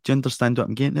team. Do you understand what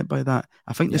I'm getting at by that?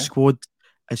 I think the Yeah, squad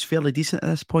is fairly decent at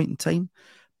this point in time,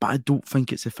 but I don't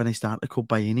think it's a finished article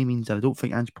by any means. And I don't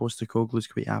think Ange Postecoglou's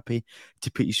quite happy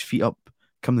to put his feet up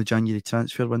come the January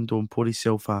transfer window and pour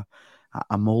himself a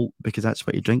malt, because that's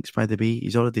what he drinks, by the way.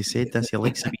 He's already said this. He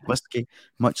likes a wee whiskey,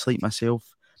 much like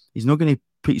myself. He's not going to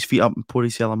put his feet up and pour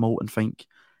himself a malt and think,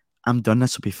 I'm done,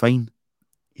 this will be fine.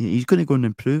 He's going to go and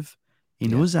improve. He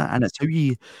yeah, knows that, and it's how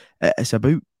you. It's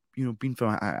about being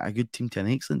from a good team to an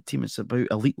excellent team. It's about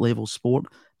elite level sport.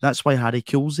 That's why Harry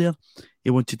Kewell's there. He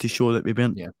wanted to show that we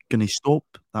weren't yeah. going to stop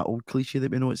that old cliche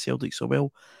that we know at Celtic so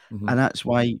well, Hmm. and that's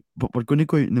why. But we're going to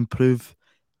go out and improve,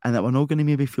 and that we're not going to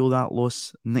maybe feel that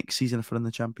loss next season if we're in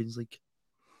the Champions League.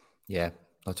 Yeah,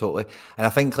 no, totally. And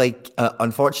I think,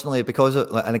 unfortunately, because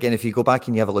and again, if you go back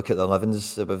and you have a look at the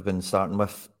 11s that we've been starting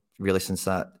with, really since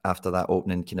that after that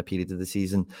opening kind of period of the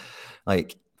season,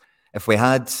 like if we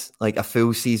had like a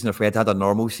full season, if we had a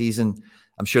normal season,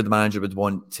 I'm sure the manager would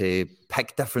want to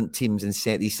pick different teams and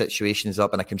set these situations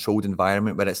up in a controlled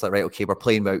environment where it's like, right, okay, we're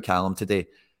playing without Callum today.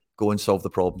 Go and solve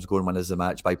the problems. Go and win us the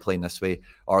match by playing this way.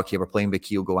 Or okay, we're playing with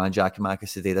Kyogo and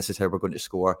Giakoumakis today. This is how we're going to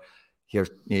score here,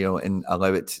 and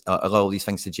allow these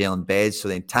things to gel in bed. So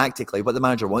then tactically, what the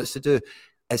manager wants to do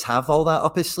is have all that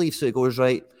up his sleeve. So it goes,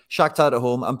 right, Shakhtar at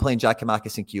home, I'm playing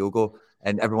Giakoumakis and Kyogo,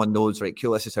 and everyone knows, right,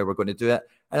 cool, this is how we're going to do it.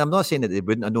 And I'm not saying that they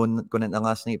wouldn't have known going into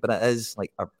last night, but it is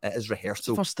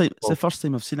rehearsal. It's the first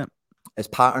time I've seen it. It's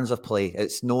patterns of play.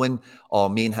 It's knowing, oh,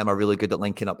 me and him are really good at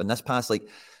linking up in this pass. Like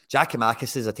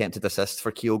Giakoumakis' attempted assist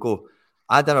for Kyogo,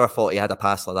 I never thought he had a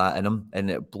pass like that in him,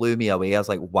 and it blew me away. I was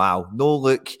like, wow, no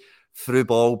look, through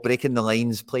ball, breaking the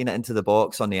lines, playing it into the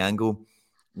box on the angle.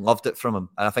 Loved it from him.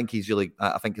 And I think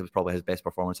I think it was probably his best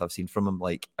performance I've seen from him,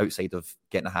 like outside of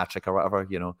getting a hat trick or whatever,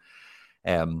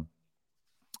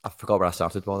 I forgot where I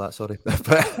started with all that, sorry.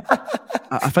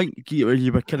 I think you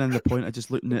were kind of in the point of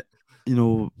just looking at,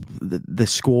 the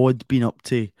squad being up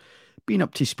to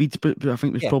speed, but I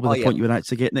think it was Yeah. probably Oh, the yeah. point you were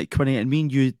actually getting at, Quinny. And me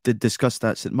and you did discuss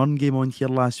that St Mirren game on here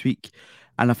last week,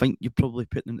 and I think you're probably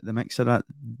putting into the mix of that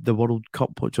the World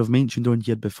Cup, which I've mentioned on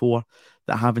here before,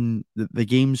 that having the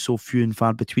games so few and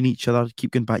far between each other,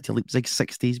 keep going back to Leipzig,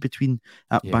 6 days between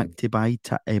that Yeah. back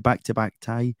to back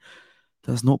tie.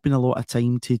 There's not been a lot of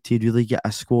time to really get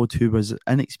a squad who was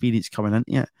inexperienced coming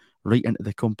into it, right into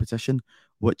the competition,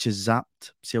 which has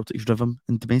zapped Celtic's rhythm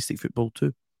in domestic football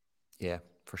too. Yeah,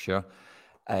 for sure.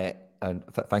 And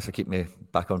thanks for keeping me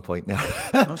back on point now.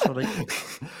 That's all right.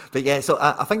 But yeah, so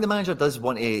I think the manager does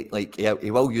want to,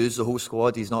 he will use the whole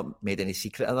squad. He's not made any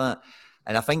secret of that.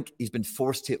 And I think he's been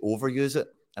forced to overuse it.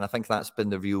 And I think that's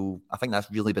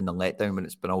really been the letdown when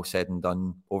it's been all said and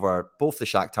done over both the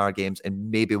Shakhtar games and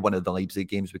maybe one of the Leipzig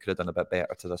games. We could have done a bit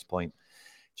better to this point,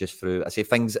 just through, I say,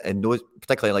 things in those,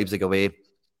 particularly Leipzig away,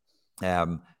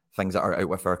 things that are out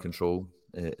with our control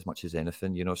as much as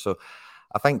anything, So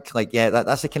I think,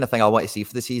 that's the kind of thing I want to see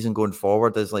for the season going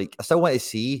forward. Is I still want to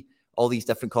see all these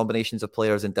different combinations of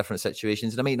players in different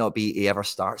situations. And it might not be he ever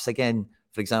starts again,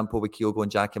 for example, with Kyogo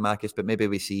and Giakoumakis, but maybe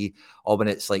we see, when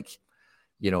it's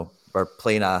we're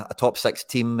playing a top 6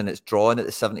 team and it's drawn at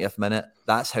the 70th minute.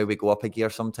 That's how we go up a gear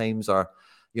sometimes, or,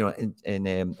 in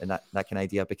that kind of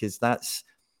idea, because that's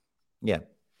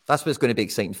what's going to be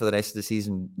exciting for the rest of the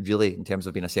season, really, in terms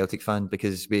of being a Celtic fan,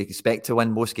 because we expect to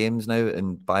win most games now,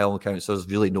 and by all accounts, there's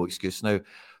really no excuse now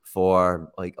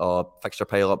for fixture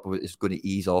pile up is going to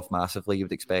ease off massively. You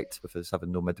would expect with us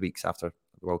having no midweeks after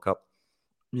the World Cup.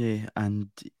 Yeah, and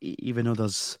even though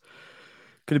there's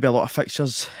going to be a lot of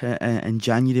fixtures in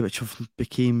January, which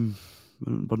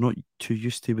we're not too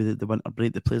used to with the winter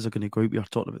break. The players are going to go out. We were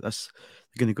talking about this.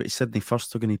 They're going to go to Sydney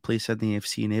first. They're going to play Sydney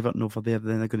FC and Everton over there.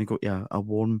 Then they're going to go to a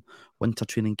warm winter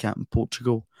training camp in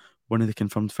Portugal. One of the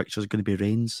confirmed fixtures is going to be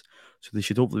Rennes. So they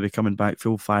should hopefully be coming back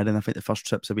full fire. And I think the first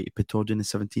trip's away to Pataudry on the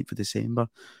 17th of December.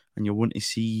 And you'll want to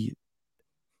see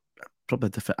probably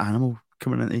a different animal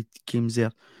coming into games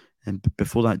there. And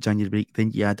before that January break,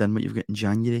 then you add in what you've got in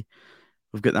January.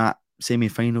 We've got that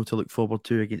semi-final to look forward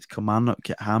to against Kilmarnock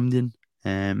at Hampden.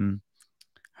 And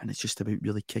it's just about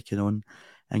really kicking on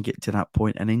and getting to that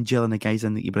point, and then gelling the guys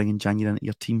in that you bring in January into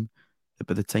your team, that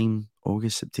by the time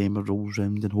August, September rolls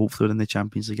round and hopefully we're in the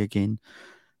Champions League again,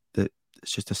 that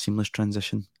it's just a seamless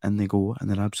transition, and they go and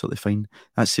they're absolutely fine.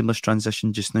 That seamless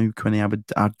transition just now, Quinny, I would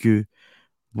argue,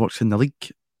 works in the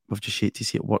league. We've just yet to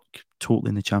see it work totally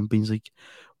in the Champions League,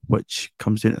 which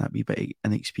comes down to that wee bit of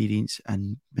inexperience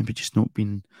and maybe just not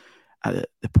being at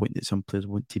the point that some players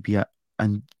want to be at.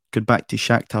 And going back to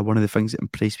Shakhtar, one of the things that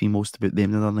impressed me most about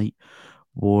them the other night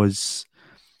was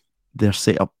their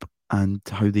setup and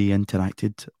how they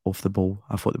interacted off the ball.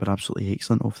 I thought they were absolutely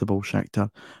excellent off the ball, Shakhtar,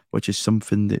 which is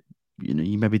something that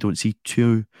you maybe don't see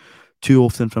too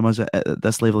often from us at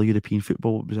this level of European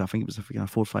football. I think it was a kind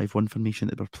of 4-5-1 formation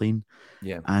that they were playing,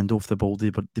 Yeah. and off the ball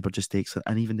they were just excellent.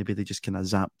 And even the way they just kind of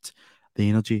zapped the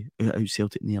energy out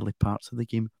Celtic in the early parts of the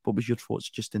game. What was your thoughts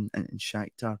just in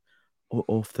Shakhtar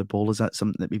off the ball? Is that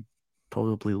something that we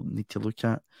probably need to look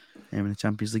at in the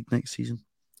Champions League next season?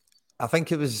 I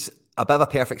think it was a bit of a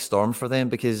perfect storm for them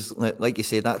because, like you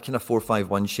say, that kind of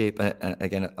 4-5-1 shape. And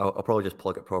again, I'll probably just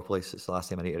plug it properly. So it's the last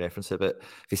time I need to reference it. But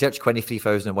if you search Quinny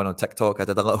 3001 on TikTok, I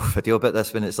did a little video about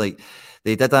this when it's like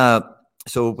they did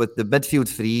so with the midfield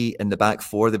three and the back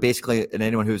four, they basically, and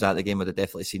anyone who was at the game would have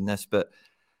definitely seen this, but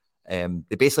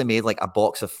they basically made like a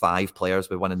box of 5 players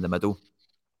with one in the middle,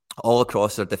 all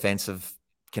across their defensive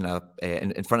kind of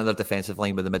in front of their defensive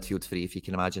line with the midfield three. If you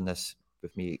can imagine this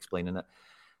with me explaining it.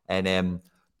 And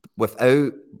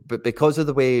but because of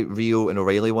the way Rio and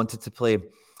O'Reilly wanted to play,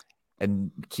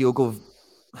 and Kyogo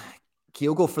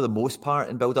for the most part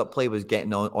in build-up play was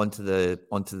getting onto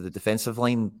the defensive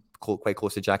line quite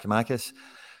close to Giakoumakis.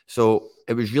 So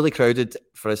it was really crowded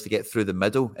for us to get through the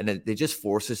middle, and they just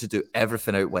forced us to do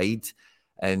everything out wide.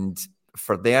 And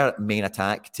for their main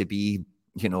attack to be,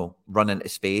 running into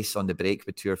space on the break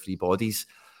with 2 or 3 bodies,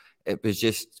 it was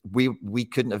just we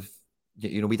couldn't have.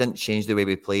 We didn't change the way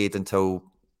we played until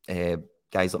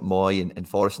guys like Moy and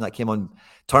Forrest and that came on.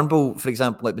 Turnbull, for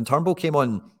example, like when Turnbull came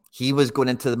on, he was going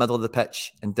into the middle of the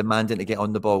pitch and demanding to get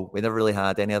on the ball. We never really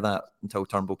had any of that until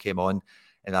Turnbull came on.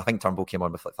 And I think Turnbull came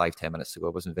on with like 5-10 minutes ago.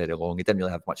 It wasn't very long. He didn't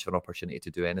really have much of an opportunity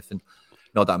to do anything.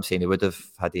 Not that I'm saying he would have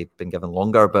had he been given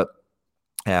longer, but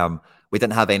we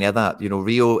didn't have any of that.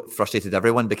 Rio frustrated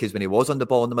everyone because when he was on the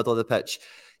ball in the middle of the pitch,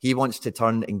 he wants to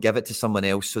turn and give it to someone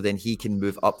else so then he can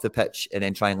move up the pitch and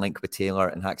then try and link with Taylor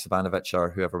and Haksabanovic or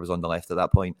whoever was on the left at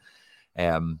that point.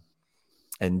 And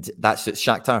that's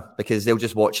Shakhtar because they'll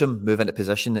just watch him move into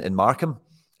position and mark him.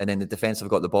 And then the defence have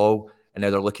got the ball and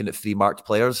now they're looking at 3 marked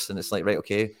players and it's like, right,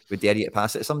 okay, we dare you to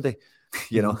pass it to somebody,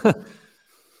 And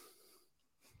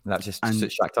that's just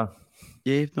Shakhtar.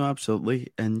 Yeah, no,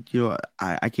 absolutely. And,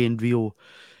 again, Rio,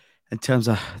 in terms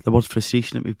of the word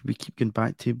frustration that we keep going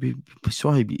back to, we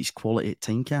saw how his quality at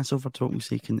Tynecastle, for talking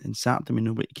sake, and Saturday, we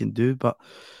know what he can do, but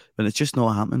when it's just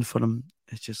not happening for him,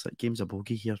 it's just like, game's a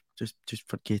bogey here, just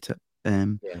forget it,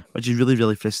 which is really,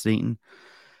 really frustrating.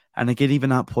 And again,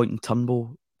 even that point in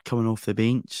Turnbull coming off the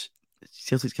bench,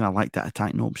 Celtic's kind of lacked that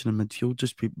attacking option in midfield,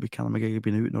 just with Callum McGregor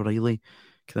being out and O'Reilly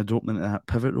kind of dropping into that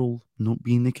pivot role, not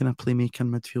being the kind of playmaker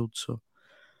in midfield, so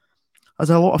there's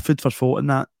a lot of food for thought in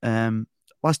that.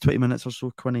 Last 20 minutes or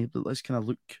so, Quinny, let's kind of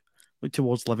look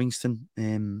towards Livingston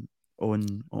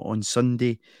on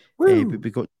Sunday. We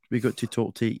got to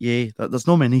talk to there's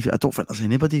not many. I don't think there's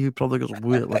anybody who probably goes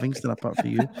away at Livingston apart from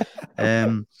you.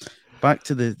 Back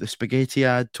to the spaghetti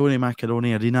ad, Tony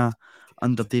Macaroni Arena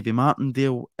under Davy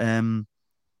Martindale.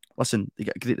 Listen, they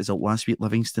got a great result last week,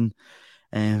 Livingston.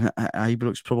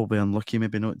 Ibrox probably unlucky,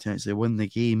 maybe not to actually win the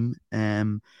game.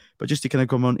 But just to kind of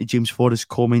come on to James Forrest's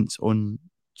comments on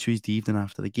Tuesday evening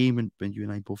after the game when you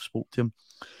and I both spoke to him.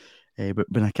 But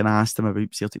when I kind of asked him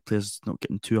about Celtic players not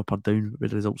getting too up or down with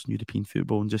the results in European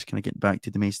football and just kind of getting back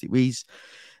to domestic ways.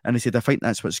 And he said, I think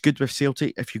that's what's good with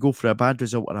Celtic. If you go for a bad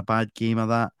result or a bad game of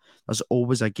that, there's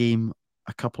always a game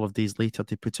a couple of days later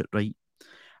to put it right.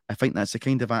 I think that's the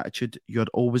kind of attitude you're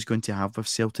always going to have with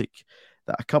Celtic,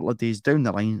 that a couple of days down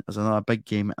the line there's another big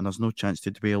game and there's no chance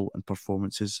to dwell on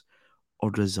performances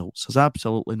or results. There's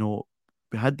absolutely no.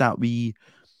 We had that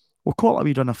we'll call it a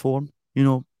wee run of form,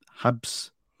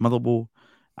 Hibs, Motherwell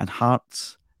and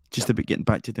Hearts, just about getting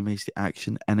back to domestic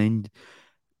action and then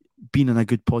being in a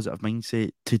good positive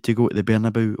mindset to go to the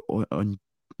Bernabeu on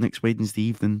next Wednesday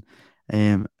evening,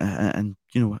 and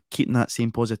keeping that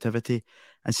same positivity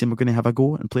and saying we're going to have a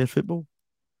go and play our football.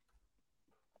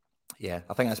 Yeah,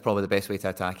 I think that's probably the best way to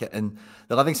attack it. And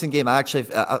the Livingston game, I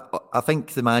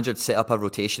think the manager had set up a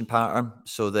rotation pattern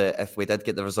so that if we did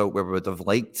get the result where we would have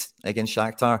liked against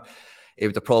Shakhtar, it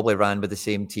would have probably ran with the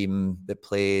same team that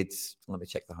played. Let me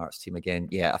check the Hearts team again.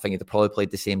 Yeah, I think he'd have probably played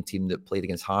the same team that played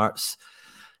against Hearts,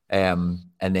 and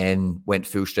then went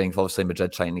full strength, obviously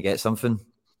Madrid trying to get something.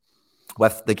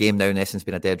 With the game now in essence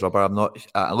being a dead rubber,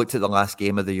 I looked at the last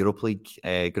game of the Europa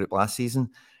League group last season.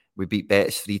 We beat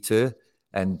Betis 3-2.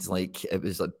 And it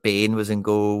was like Bain was in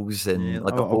goals, and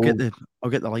I'll get the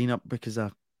lineup because I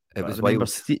remember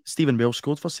Stephen Bell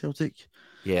scored for Celtic.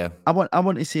 Yeah, I want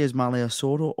to say Ismaila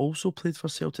Soro also played for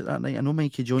Celtic that night. I know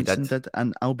Mikey Johnson did,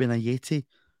 and Albin Ayeti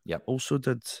also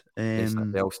did. They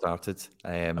all started.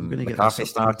 McCarthy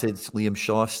started. Liam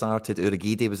Shaw started.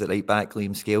 Uragide was at right back.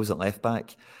 Liam Scales at left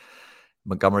back.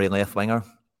 Montgomery left winger.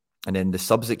 And then the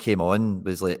subs that came on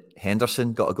was like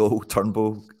Henderson got a goal,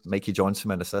 Turnbull, Mikey Johnson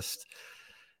an assist.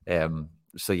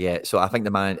 So I think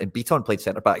the man, and Beaton played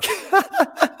centre back.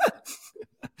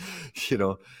 you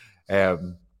know.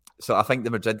 So I think the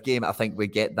Madrid game, I think we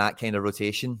get that kind of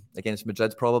rotation against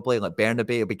Madrid probably. Like Bernabeu,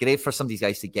 it'd be great for some of these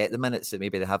guys to get the minutes that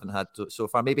maybe they haven't had so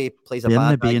far. Maybe he plays a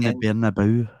bad Bernabeu in the again.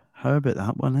 Bernabeu. How about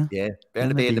that one, eh? Yeah,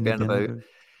 Bernabeu in the Bernabeu. Bernabeu.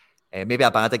 Maybe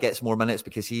Abada gets more minutes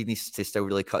because he needs to still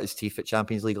really cut his teeth at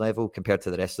Champions League level compared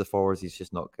to the rest of the forwards. He's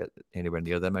just not got anywhere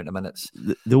near the amount of minutes.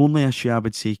 The only issue I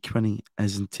would say, Quinny,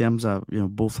 is in terms of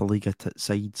both the Liga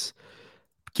sides.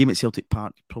 Game at Celtic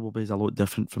Park probably is a lot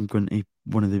different from going to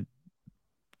one of the,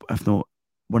 if not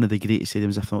one of the greatest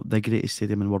stadiums, if not the greatest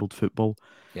stadium in world football.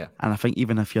 Yeah. And I think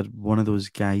even if you're one of those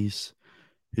guys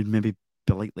who'd maybe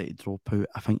be likely to drop out,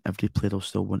 I think every player will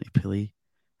still want to play.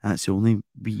 And that's the only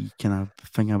wee kind of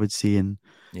thing I would say. And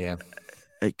yeah,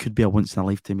 it could be a once in a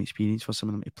lifetime experience for some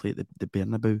of them to play at the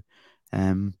Bernabeu.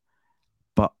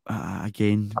 But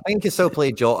again, I think you can still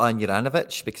play Jota and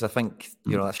Juranovic because I think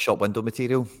that's shop window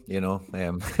material.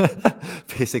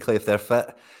 Basically if they're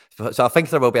fit. So I think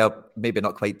there will be maybe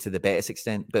not quite to the best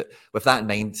extent, but with that in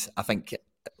mind, I think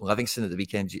Livingston at the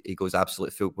weekend he goes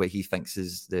absolute full what he thinks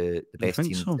is the best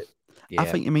team. So. I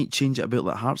think you might change it a bit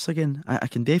like Hearts again. I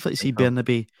can definitely see so.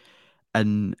 Bernabeu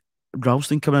and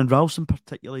Ralston coming in. Ralston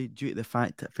particularly due to the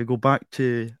fact that if we go back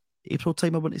to April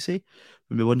time, I want to say,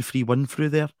 when we won 3-1 through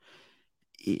there,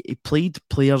 he played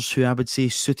players who I would say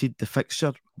suited the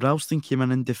fixture. Ralston came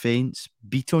in defence,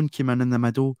 Beaton came in the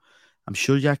middle. I'm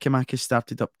sure Giakoumakis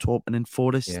started up top, and then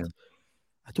Forrest. Yeah.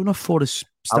 I don't know if Forrest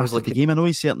started the game. I know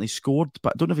he certainly scored,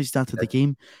 but I don't know if he started the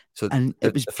game. So and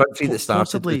it was the front three that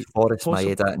started was Forrest,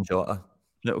 Maeda, and Jota.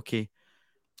 Right, okay.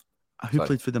 Who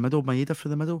played through the middle? Maeda through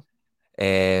the middle?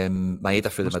 Maeda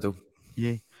through the middle.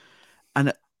 Yeah. And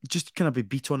it just kind of be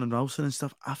Beaton and Ralston and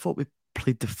stuff. I thought we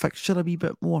played the fixture a wee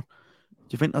bit more.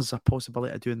 Do you think there's a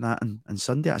possibility of doing that on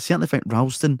Sunday? I certainly think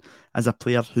Ralston is a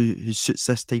player who suits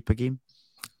this type of game.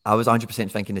 I was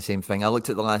 100% thinking the same thing. I looked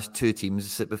at the last two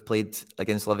teams that we've played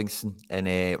against Livingston, and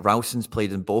Ralston's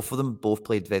played in both of them. Both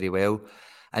played very well.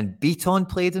 And Beaton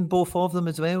played in both of them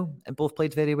as well, and both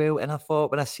played very well. And I thought,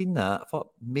 when I seen that, I thought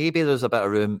maybe there's a bit of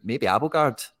room. Maybe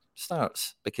Abelgard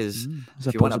starts because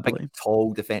if you want a big,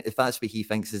 tall defence, if that's what he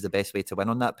thinks is the best way to win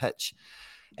on that pitch.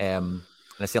 And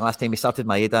I say last time he started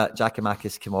Maeda,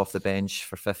 Giakoumakis came off the bench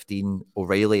for 15.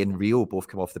 O'Reilly and Rio both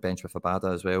come off the bench with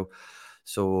Abada as well.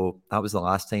 So that was the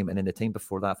last time. And then the time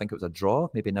before that, I think it was a draw,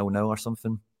 maybe 0-0 or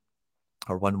something,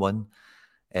 or 1-1.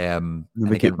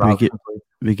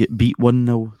 We get beat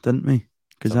 1-0, didn't we?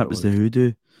 Because that was the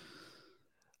Hoodoo.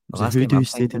 The last Hoodoo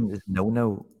Stadium is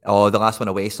 0-0. Oh, the last one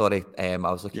away, sorry. I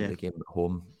was looking at the game at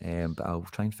home, but I'll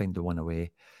try and find the one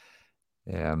away.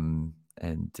 No,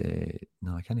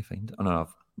 I can't find it. Oh, no.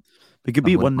 We could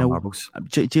beat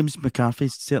 1-0. James McCarthy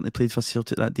certainly played for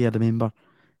Celtic that day, I remember.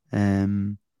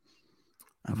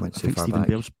 I think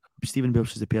Stephen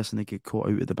Welsh is the person that get caught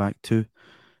out at the back too.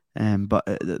 But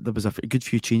there was a good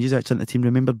few changes actually in the team.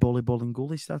 Remember Ball and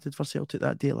goalie started for Celtic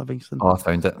that day at Livingston? Oh, I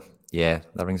found it. Yeah,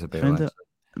 that rings a bell. Found it.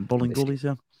 Ball and goalies,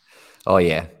 yeah. Oh,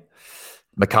 yeah.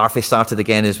 McCarthy started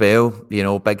again as well.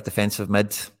 Big defensive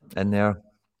mid in there.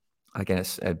 Again,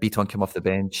 it's Beaton came off the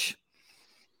bench.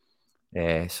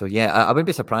 I wouldn't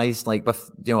be surprised. Like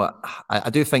with I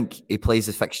do think he plays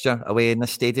the fixture away in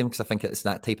this stadium because I think it's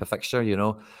that type of fixture.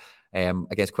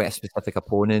 Against quite a specific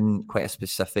opponent, quite a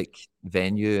specific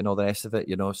venue, and all the rest of it.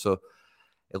 So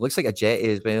it looks like a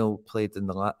Jetty as well played in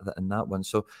that one.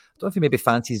 So I don't know if he maybe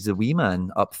fancies the wee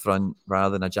man up front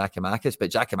rather than a Giakoumakis,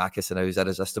 but Giakoumakis now is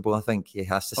irresistible. I think he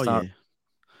has to start,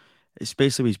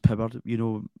 especially with his power.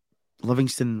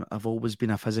 Livingston have always been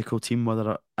a physical team,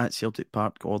 whether at Celtic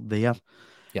Park or there.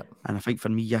 Yep. And I think for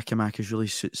me, Giakoumakis really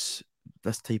suits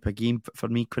this type of game. For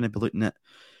me, couldn't be looking at,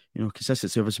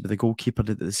 consistency obviously with the goalkeeper,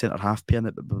 the centre half pair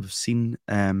that we've seen.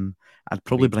 I'd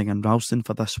probably bring in Ralston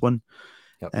for this one.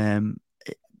 Yep.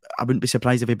 I wouldn't be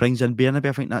surprised if he brings in Bernabeu.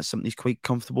 I think that's something he's quite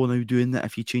comfortable now doing, that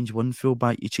if you change one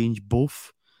fullback, you change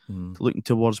both. Looking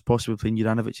towards possibly playing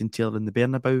Juranovic and Taylor in the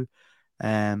Bernabeu.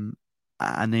 And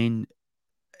then,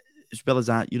 as well as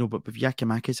that, but with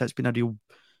Giakoumakis, that's been a real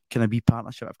kind of wee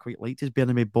partnership I've quite liked. Is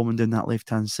Bernabeu bombing down that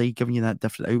left-hand side, giving you that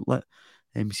different outlet.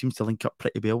 He seems to link up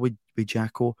pretty well with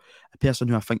Jacko. A person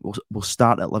who I think will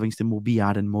start at Livingston will be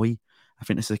Aaron Moy. I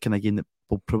think this is the kind of game that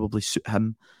will probably suit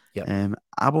him. Yep.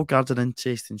 Abelgard's an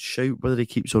interesting shout, whether he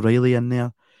keeps O'Reilly in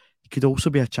there. It could also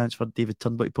be a chance for David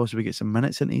Turnbull to possibly get some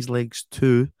minutes into his legs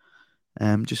too.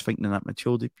 Just thinking in that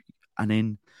midfield. And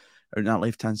then out on that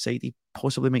left-hand side, he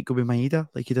possibly might go with Maeda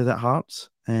like he did at Hearts.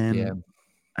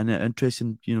 and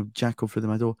interesting, Jacko through the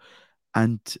middle.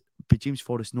 And but James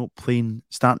Forrest not playing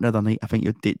starting the other night, I think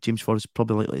James Forrest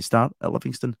probably likely to start at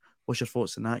Livingston. What's your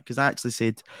thoughts on that? Because I actually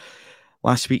said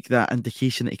last week that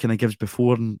indication that he kind of gives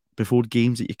before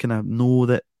games that you kind of know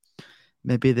that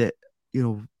maybe that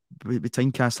with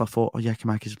Tynecastle, I thought,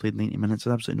 Giakoumakis played 90 minutes.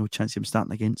 There's absolutely no chance of him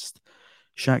starting against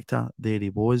Shakhtar. There he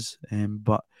was.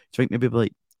 But do you think maybe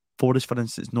like Forrest, for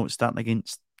instance, not starting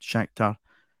against Shakhtar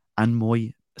and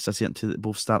Moy, it's a certainty that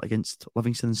both start against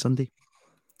Livingston on Sunday?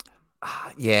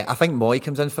 Yeah, I think Moy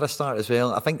comes in for a start as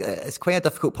well. I think it's quite a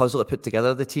difficult puzzle to put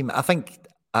together, the team. I think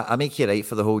I make you right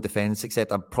for the whole defence,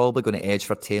 except I'm probably going to edge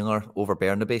for Taylor over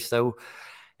Bernabe still.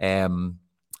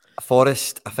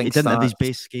 Forrest, I think, he didn't have his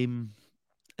base game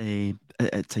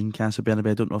at Tynecastle,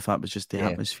 Bernabe. I don't know if that was just the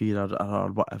atmosphere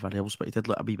or whatever else, but he did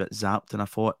look a wee bit zapped, and I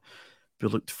thought we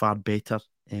looked far better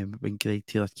when Greg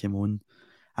Taylor came on.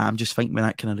 I'm just thinking with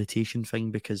that kind of rotation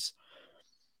thing, because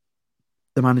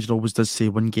the manager always does say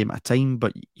one game at a time,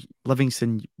 but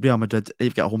Livingston, Real Madrid,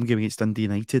 they've got a home game against Dundee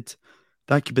United.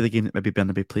 That could be the game that maybe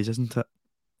Bernabe plays, isn't it?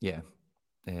 Yeah.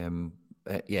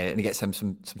 Yeah, and he gets him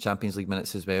some Champions League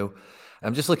minutes as well.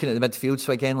 I'm just looking at the midfield.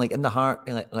 So again, like in the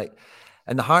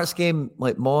Hearts game,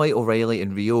 like Moy, O'Reilly,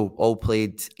 and Rio all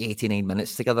played 89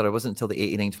 minutes together. It wasn't until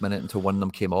the 89th minute until one of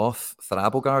them came off for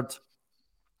Abelgard.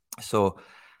 So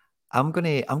I'm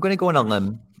gonna go on a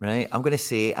limb, right? I'm gonna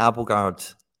say Abelgard,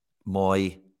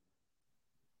 Moy,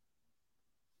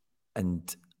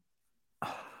 and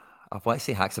I want to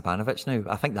say Haksabanovic now.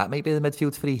 I think that might be the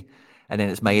midfield three. And then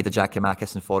it's Maeda,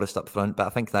 Giakoumakis, and Forrest up front. But I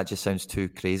think that just sounds too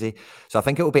crazy. So I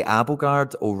think it will be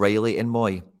Abelgard, O'Reilly, and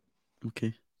Moy.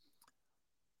 Okay.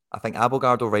 I think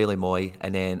Abelgard, O'Reilly, Moy,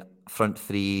 and then front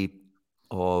three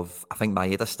of, I think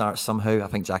Maeda starts somehow. I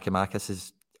think Giakoumakis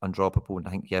is undroppable. And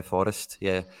I think, Forrest.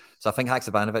 Yeah. So I think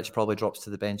Haksabanovic probably drops to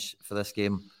the bench for this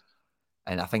game.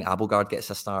 And I think Abelgard gets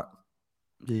a start.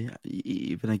 Yeah,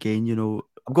 even again,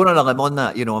 I'm going on a limb on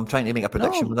that. I'm trying to make a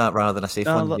prediction with that rather than a safe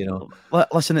one.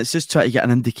 Listen, it's just trying to get an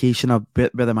indication of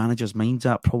where the manager's mind's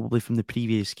at, probably from the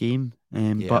previous game.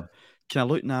 But kind of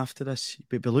looking after this,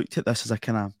 we looked at this as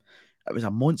it was a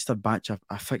monster batch of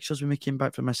fixtures when we came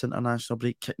back from this international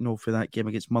break, kicking off with that game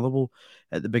against Motherwell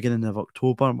at the beginning of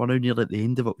October. We're now nearly at the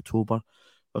end of October.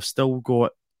 We've still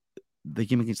got the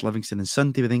game against Livingston on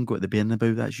Sunday. We then go to the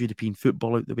Bernabeu. That's European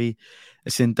football out the way.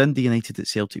 It's in Dundee United at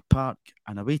Celtic Park,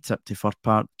 an away trip to Fir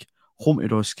Park, home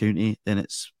to Ross County. Then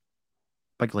it's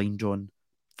big line, John.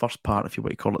 First part, if you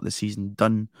want to call it, the season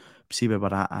done. See where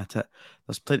we're at it.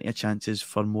 There's plenty of chances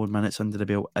for more minutes under the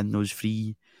belt in those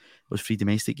three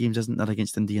domestic games, isn't there,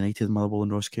 against Dundee United, Motherwell,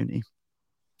 and Ross County?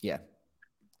 Yeah.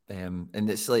 And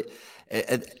it's like,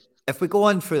 if we go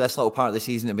on through this little part of the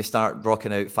season and we start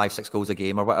rocking out 5-6 goals a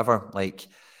game or whatever,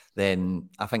 then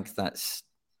I think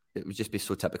it would just be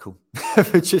so typical.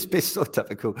 It would just be so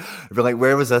typical. It'd be like,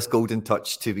 where was this golden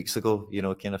touch 2 weeks ago,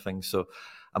 kind of thing. So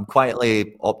I'm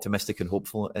quietly optimistic and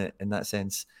hopeful in that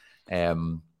sense.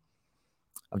 I'm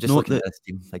just looking at this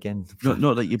team again.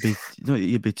 Not that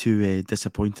you'd be too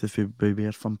disappointed if we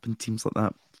were thumping teams like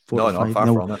that. No, far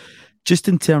from it. Just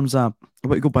in terms of, I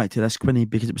want to go back to this, Quinny,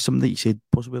 because it was something that you said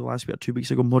possibly last week or 2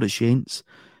 weeks ago, Moritz Jenz.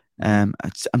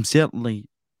 I'm certainly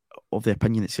of the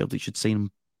opinion that Celtic should sign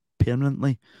him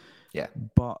permanently. Yeah.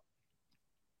 But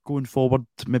going forward,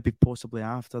 maybe possibly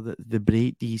after the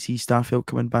break, do you see Starfelt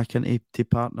coming back into to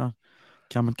partner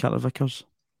Cameron Carter-Vickers?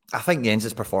 I think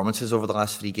Jens's performances over the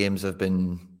last 3 games have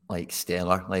been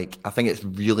stellar. I think it's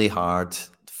really hard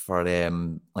for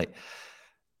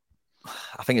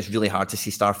I think it's really hard to see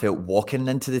Starfelt walking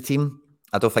into the team.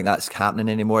 I don't think that's happening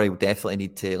anymore. He'll definitely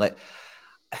need to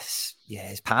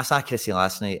his pass accuracy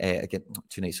last night, again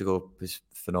 2 nights ago, was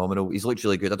phenomenal. He's looked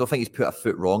really good. I don't think he's put a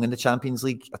foot wrong in the Champions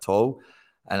League at all.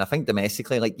 And I think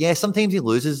domestically, sometimes he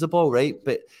loses the ball, right?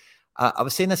 But I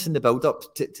was saying this in the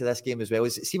build-up to this game as well.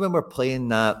 See when we're playing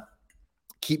that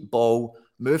keep ball,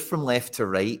 move from left to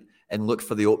right, and look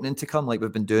for the opening to come, like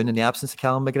we've been doing in the absence of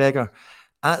Callum McGregor.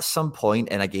 At some point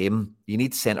in a game, you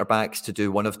need centre-backs to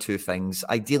do one of 2 things,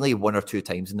 ideally 1 or 2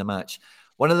 times in the match.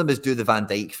 One of them is do the Van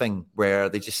Dijk thing, where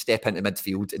they just step into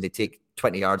midfield and they take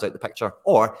 20 yards out the picture,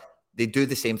 or they do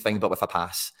the same thing but with a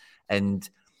pass. And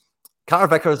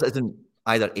Carter-Vickers isn't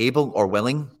either able or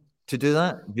willing to do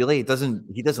that. Really, he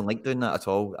doesn't like doing that at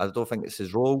all. I don't think it's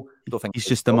his role. I don't think he's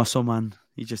just a muscle man.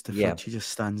 He's just a fridge. He just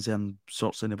stands there and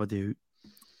sorts anybody out.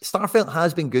 Starfelt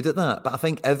has been good at that, but I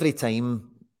think every time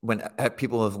when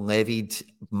people have levied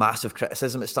massive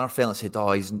criticism at Starfelt and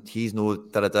said, he's no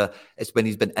da-da-da, it's when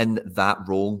he's been in that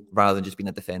role rather than just being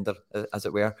a defender, as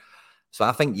it were. So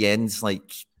I think Jenz,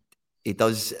 he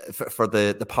does, for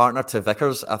the partner to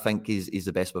Vickers, I think he's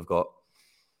the best we've got.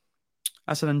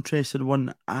 That's an interesting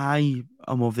one. I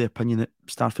am of the opinion that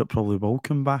Starfelt probably will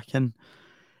come back in.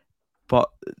 But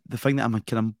the thing that I'm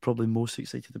probably most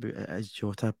excited about is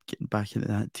Jota getting back into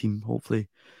that team. Hopefully,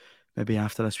 maybe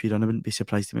after this wee run, I wouldn't be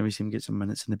surprised to maybe see him get some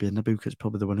minutes in the Bernabeu because it's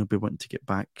probably the one he'll be wanting to get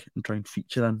back and try and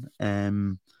feature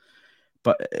in.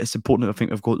 But it's important that I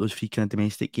think we've got those free kind of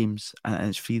domestic games, and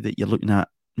it's free that you're looking at,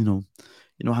 you're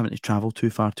not having to travel too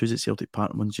far. Two's at Celtic Park,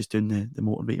 and one's just doing the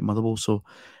motorway to Motherwell. So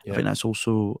I think that's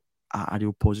also a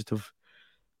real positive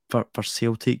for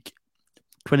Celtic.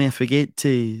 Quinny, if we get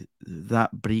to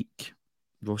that break,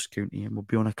 Ross County, and we'll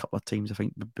be on a couple of times, I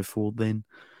think, before then.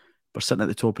 We're sitting at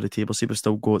the top of the table. See, we've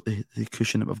still got the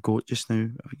cushion that we've got just now.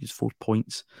 I think it's 4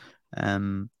 points. I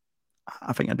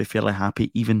think I'd be fairly happy,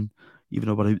 even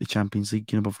though we're out the Champions League.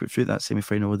 We've got through that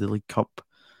semi-final of the League Cup.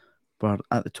 We're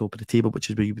at the top of the table, which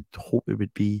is where you would hope we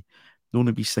would be. The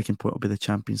only be second point will be the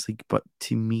Champions League. But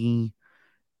to me,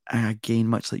 again,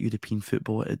 much like European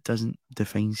football, it doesn't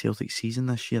define Celtic's season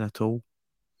this year at all.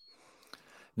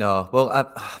 No, well,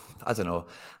 I don't know.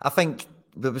 I think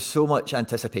there was so much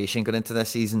anticipation going into this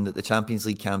season that the Champions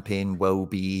League campaign will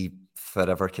be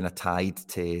forever kind of tied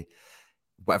to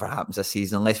whatever happens this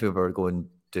season, unless we were doing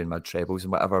mid trebles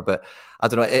and whatever. But I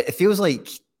don't know. It feels like,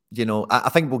 I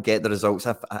think we'll get the results.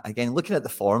 Again, looking at the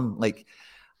form, like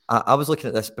I was looking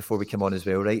at this before we came on as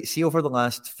well, right? See, over the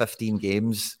last 15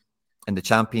 games in the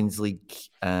Champions League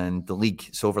and the league,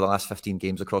 so over the last 15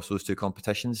 games across those two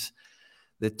competitions,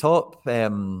 the top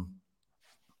the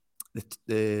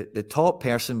top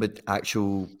person with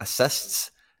actual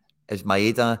assists is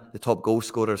Maeda. The top goal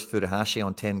scorer is Furuhashi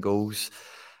on 10 goals.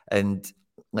 And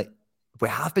like, we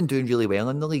have been doing really well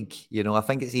in the league. I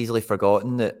think it's easily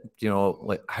forgotten that,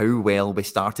 like how well we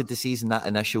started the season, that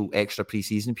initial extra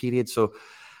pre-season period. So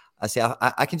I say,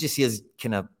 I can just see us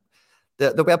kind of,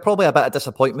 there'll be probably a bit of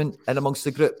disappointment in amongst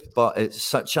the group, but it's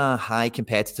such a high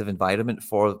competitive environment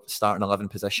for starting 11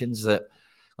 positions that,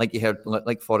 like you heard,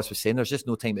 like Forrest was saying, there's just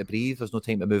no time to breathe. There's no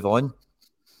time to move on,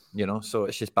 so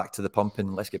it's just back to the pump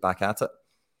and let's get back at it.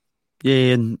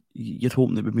 Yeah, and you're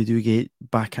hoping that when we do get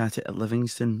back at it at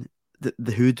Livingston,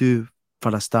 the hoodoo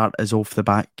for a start is off the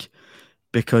back,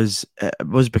 because it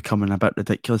was becoming a bit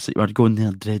ridiculous that you were going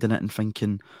there dreading it and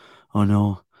thinking, oh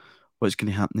no, what's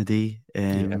going to happen today?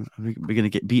 We're going to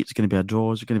get beat. It's going to be a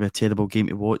draw. It's going to be a terrible game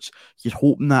to watch. You're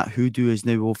hoping that hoodoo is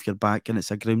now off your back, and it's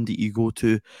a ground that you go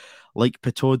to, like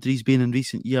Pataudry's been in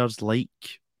recent years, like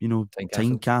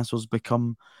Tynecastle's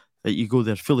become, that you go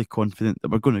there fully confident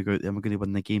that we're going to go out there and we're going to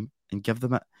win the game and give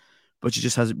them it, which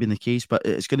just hasn't been the case. But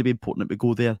it's going to be important that we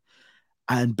go there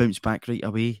and bounce back right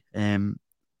away. And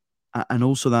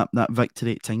also that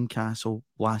victory at Tynecastle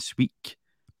last week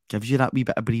gives you that wee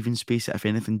bit of breathing space that if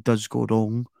anything does go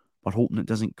wrong, we're hoping it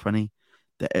doesn't, Quinny,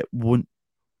 that it won't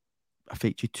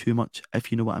affect you too much,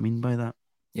 if you know what I mean by that.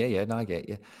 Yeah, no, I get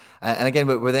you. And again,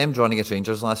 with them drawing against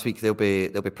Rangers last week, they'll be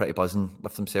pretty buzzing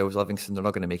with themselves. Livingston, they're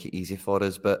not going to make it easy for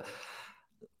us, but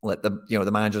like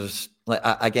the managers,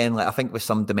 I think with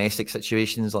some domestic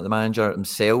situations, like the manager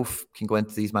himself can go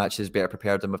into these matches better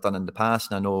prepared than we've done in the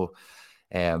past. And I know,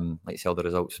 like you said, the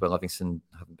results with Livingston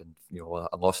haven't been,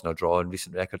 a loss and a draw in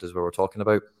recent record as we were talking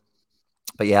about.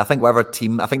 But yeah, I think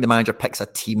the manager picks a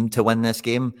team to win this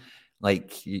game.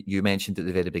 Like you mentioned at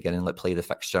the very beginning, like play the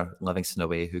fixture, Livingston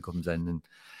away, who comes in,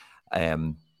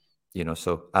 and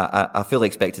so I feel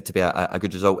expected to be a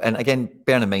good result. And again,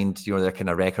 bearing in mind, their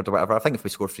kind of record or whatever, I think if we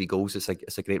score 3 goals, it's a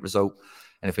great result.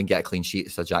 And if we can get a clean sheet,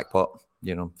 it's a jackpot.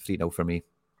 3-0 for me.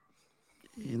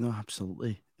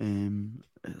 Absolutely.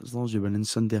 As long as you win on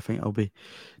Sunday, I think I'll be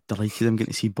delighted. I'm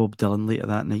getting to see Bob Dylan later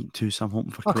that night too, so I'm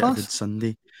hoping for quite a good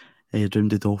Sunday.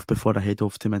 Rounded off before I head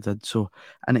off to Madrid. So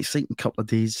an exciting couple of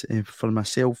days for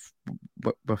myself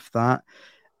with that.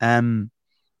 In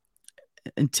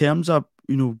terms of,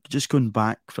 just going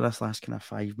back for this last kind of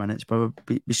 5 minutes, but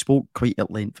we spoke quite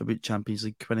at length about Champions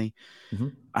League, Quinny,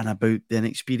 and about the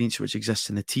inexperience which exists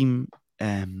in the team.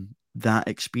 That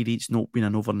experience not being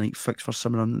an overnight fix for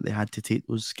someone that they had to take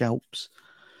those scalps.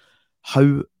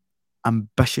 How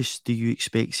ambitious do you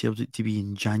expect Celtic to be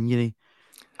in January?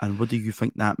 And what do you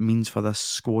think that means for this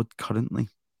squad currently?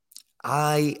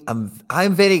 I'm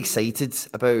very excited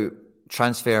about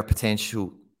transfer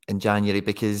potential in January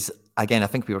because, again, I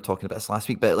think we were talking about this last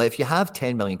week, but like if you have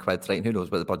 10 million quid, right, and who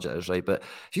knows what the budget is, right? But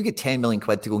if you get 10 million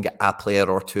quid to go and get a player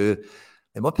or two,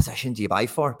 then what position do you buy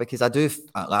for? Because I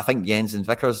think Jenz and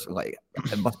Vickers, like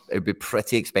it would be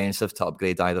pretty expensive to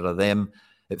upgrade either of them.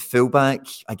 At fullback,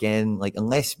 again, like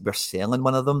unless we're selling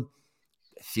one of them,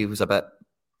 it feels a bit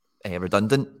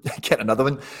redundant. Get another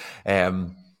one.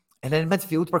 And then in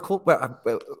midfield,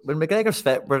 when McGregor's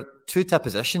fit, we're 2 to a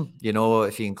position.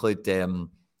 If you include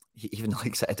even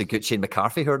like Degucci and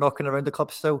McCarthy who are knocking around the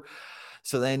club still.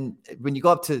 So then when you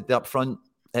go up to the up front,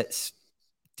 it's,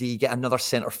 do you get another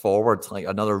centre forward, like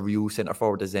another real centre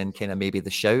forward is then kind of maybe the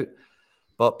shout?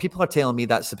 But people are telling me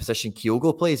that's the position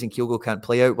Kyogo plays, and Kyogo can't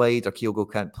play out wide, or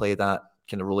Kyogo can't play that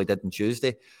kind of role he did on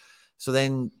Tuesday. So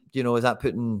then, is that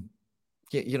putting,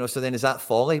 so then is that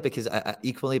folly? Because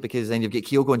equally, because then you've got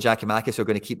Kyogo and Giakoumakis who are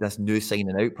going to keep this new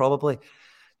signing out probably.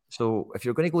 So if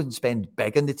you're going to go and spend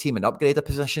big in the team and upgrade a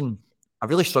position, I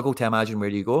really struggle to imagine where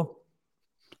you go.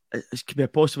 It could be a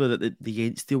possibility that the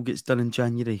Yates deal gets done in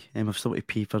January. I've still got to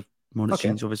pay for Monet's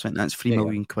obviously, and that's £3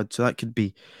 million quid. So that could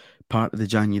be part of the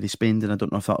January spending. I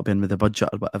don't know if that'll be in with the budget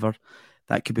or whatever.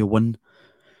 That could be one.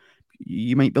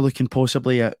 You might be looking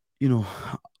possibly at,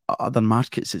 other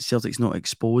markets that Celtic's not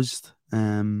exposed,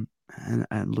 and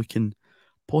looking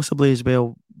possibly as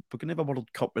well. We're going to have a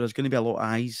World Cup where there's going to be a lot of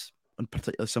eyes on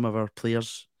particularly some of our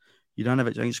players.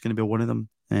 Juranovic, I think, is going to be one of them.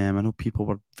 I know people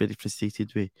were very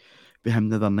frustrated with him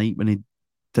the other night when he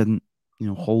didn't,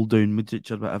 hold down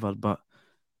Mudryk or whatever, but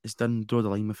it's done, draw the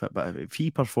line with it. But if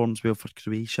he performs well for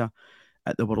Croatia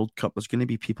at the World Cup, there's going to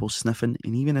be people sniffing,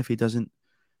 and even if he doesn't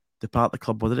depart the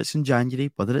club, whether it's in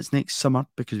January, whether it's next summer,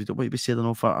 because we don't want to be selling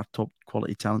off our top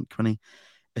quality talent, Quinny,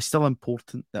 it's still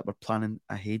important that we're planning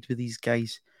ahead with these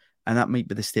guys. And that might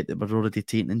be the step that we're already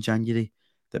taking in January,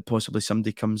 that possibly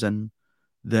somebody comes in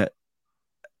that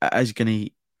is going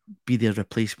to be their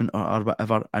replacement or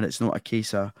whatever. And it's not a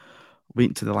case of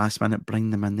waiting to the last minute, bring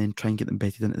them in, then try and get them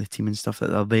bedded into the team and stuff. That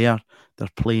they're there, they're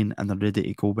playing, and they're ready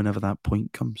to go whenever that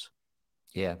point comes.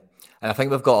 Yeah. And I think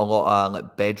we've got a lot of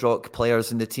like bedrock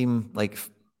players in the team, like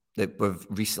that we've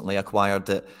recently acquired,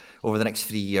 that over the next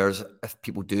 3 years, if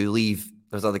people do leave,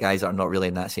 there's other guys that are not really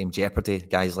in that same jeopardy.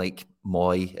 Guys like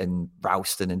Moy and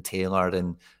Ralston and Taylor,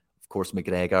 and of course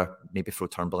McGregor. Maybe throw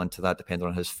Turnbull into that, depending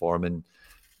on his form and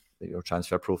your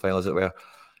transfer profile, as it were.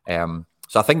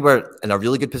 So I think we're in a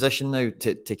really good position now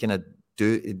to kind of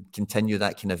continue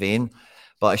that kind of vein.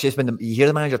 But it's just when you hear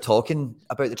the manager talking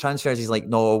about the transfers, he's like,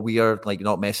 no, we are like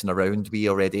not messing around. We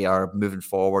already are moving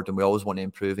forward, and we always want to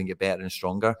improve and get better and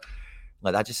stronger.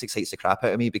 Like, that just excites the crap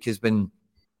out of me, because when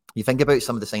you think about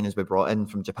some of the signings we brought in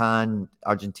from Japan,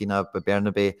 Argentina, with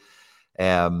Bernabe,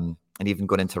 and even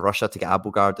going into Russia to get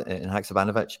Abelgard and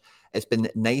Haksabanovic, it's been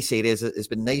nice areas, it's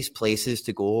been nice places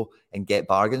to go and get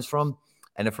bargains from.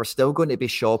 And if we're still going to be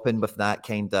shopping with that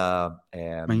kind of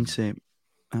mindset,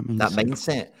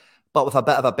 but with a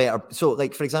bit of a better, so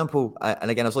like, for example,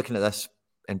 and again, I was looking at this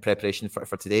in preparation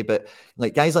for today, but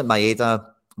like guys like Maeda,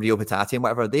 Rio Pitati and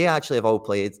whatever, they actually have all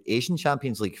played Asian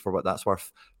Champions League, for what that's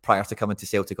worth, prior to coming to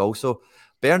Celtic also.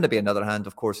 Bernabe, on the other hand,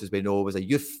 of course, as we know, was a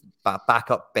youth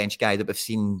backup bench guy that we've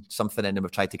seen something in, and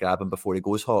we've tried to grab him before he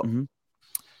goes hot. Mm-hmm.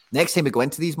 Next time we go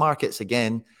into these markets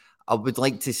again, I would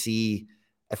like to see,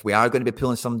 if we are going to be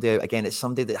pulling somebody out, again, it's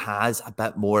somebody that has a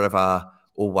bit more of a,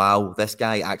 oh wow, this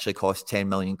guy actually cost 10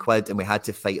 million quid and we had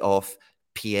to fight off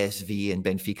PSV and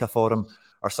Benfica for him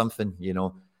or something,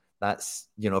 That's,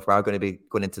 if we are going to be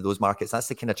going into those markets, that's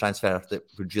the kind of transfer that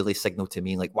would really signal to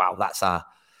me, like, wow, that's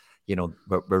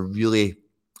we're really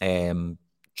trying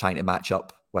to match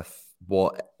up with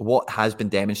what has been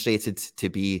demonstrated to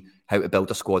be how to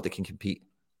build a squad that can compete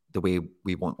the way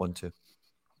we want one to.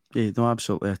 Yeah, no,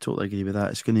 absolutely. I totally agree with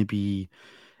that. It's going to be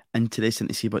interesting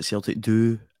to see what Celtic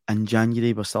do in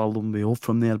January. We're still a long way off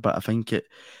from there, but I think it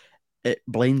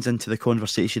blends into the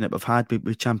conversation that we've had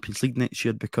with Champions League next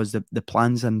year, because the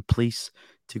plans in place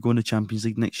to go in the Champions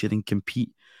League next year and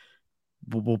compete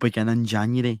will begin in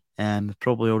January.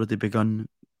 Probably already begun.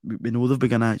 We know they've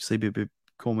begun, actually, with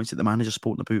comments that the manager's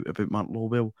spoken about Mark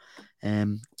Lowell,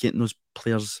 getting those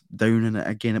players down. And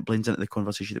again, it blends into the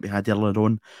conversation that we had earlier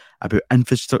on about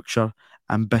infrastructure,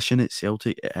 ambition at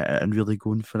Celtic, and really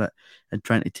going for it and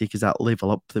trying to take us that level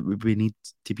up that we need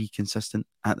to be consistent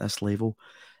at this level.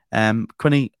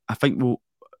 Quinny, I think we'll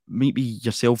maybe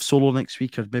yourself solo next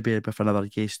week, or maybe with another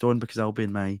guest on, because I'll be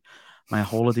in my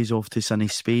holidays off to sunny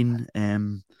Spain.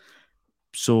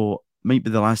 So might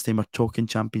be the last time we're talking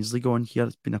Champions League on here.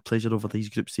 It's been a pleasure over these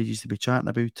group stages to be chatting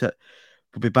about it.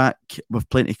 We'll be back with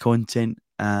plenty of content.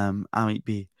 I might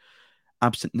be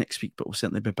absent next week, but we'll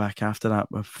certainly be back after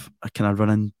that with a kind of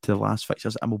run into the last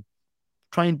fixtures, and we'll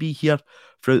try and be here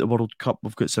throughout the World Cup.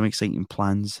 We've got some exciting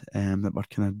plans that we're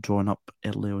kind of drawing up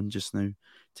early on just now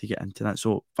to get into that.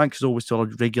 So thanks as always to all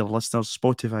our regular listeners,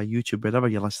 Spotify, YouTube, wherever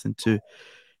you're listening to.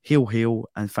 Hail, hail,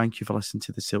 and thank you for listening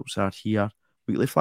to the Celts Are Here weekly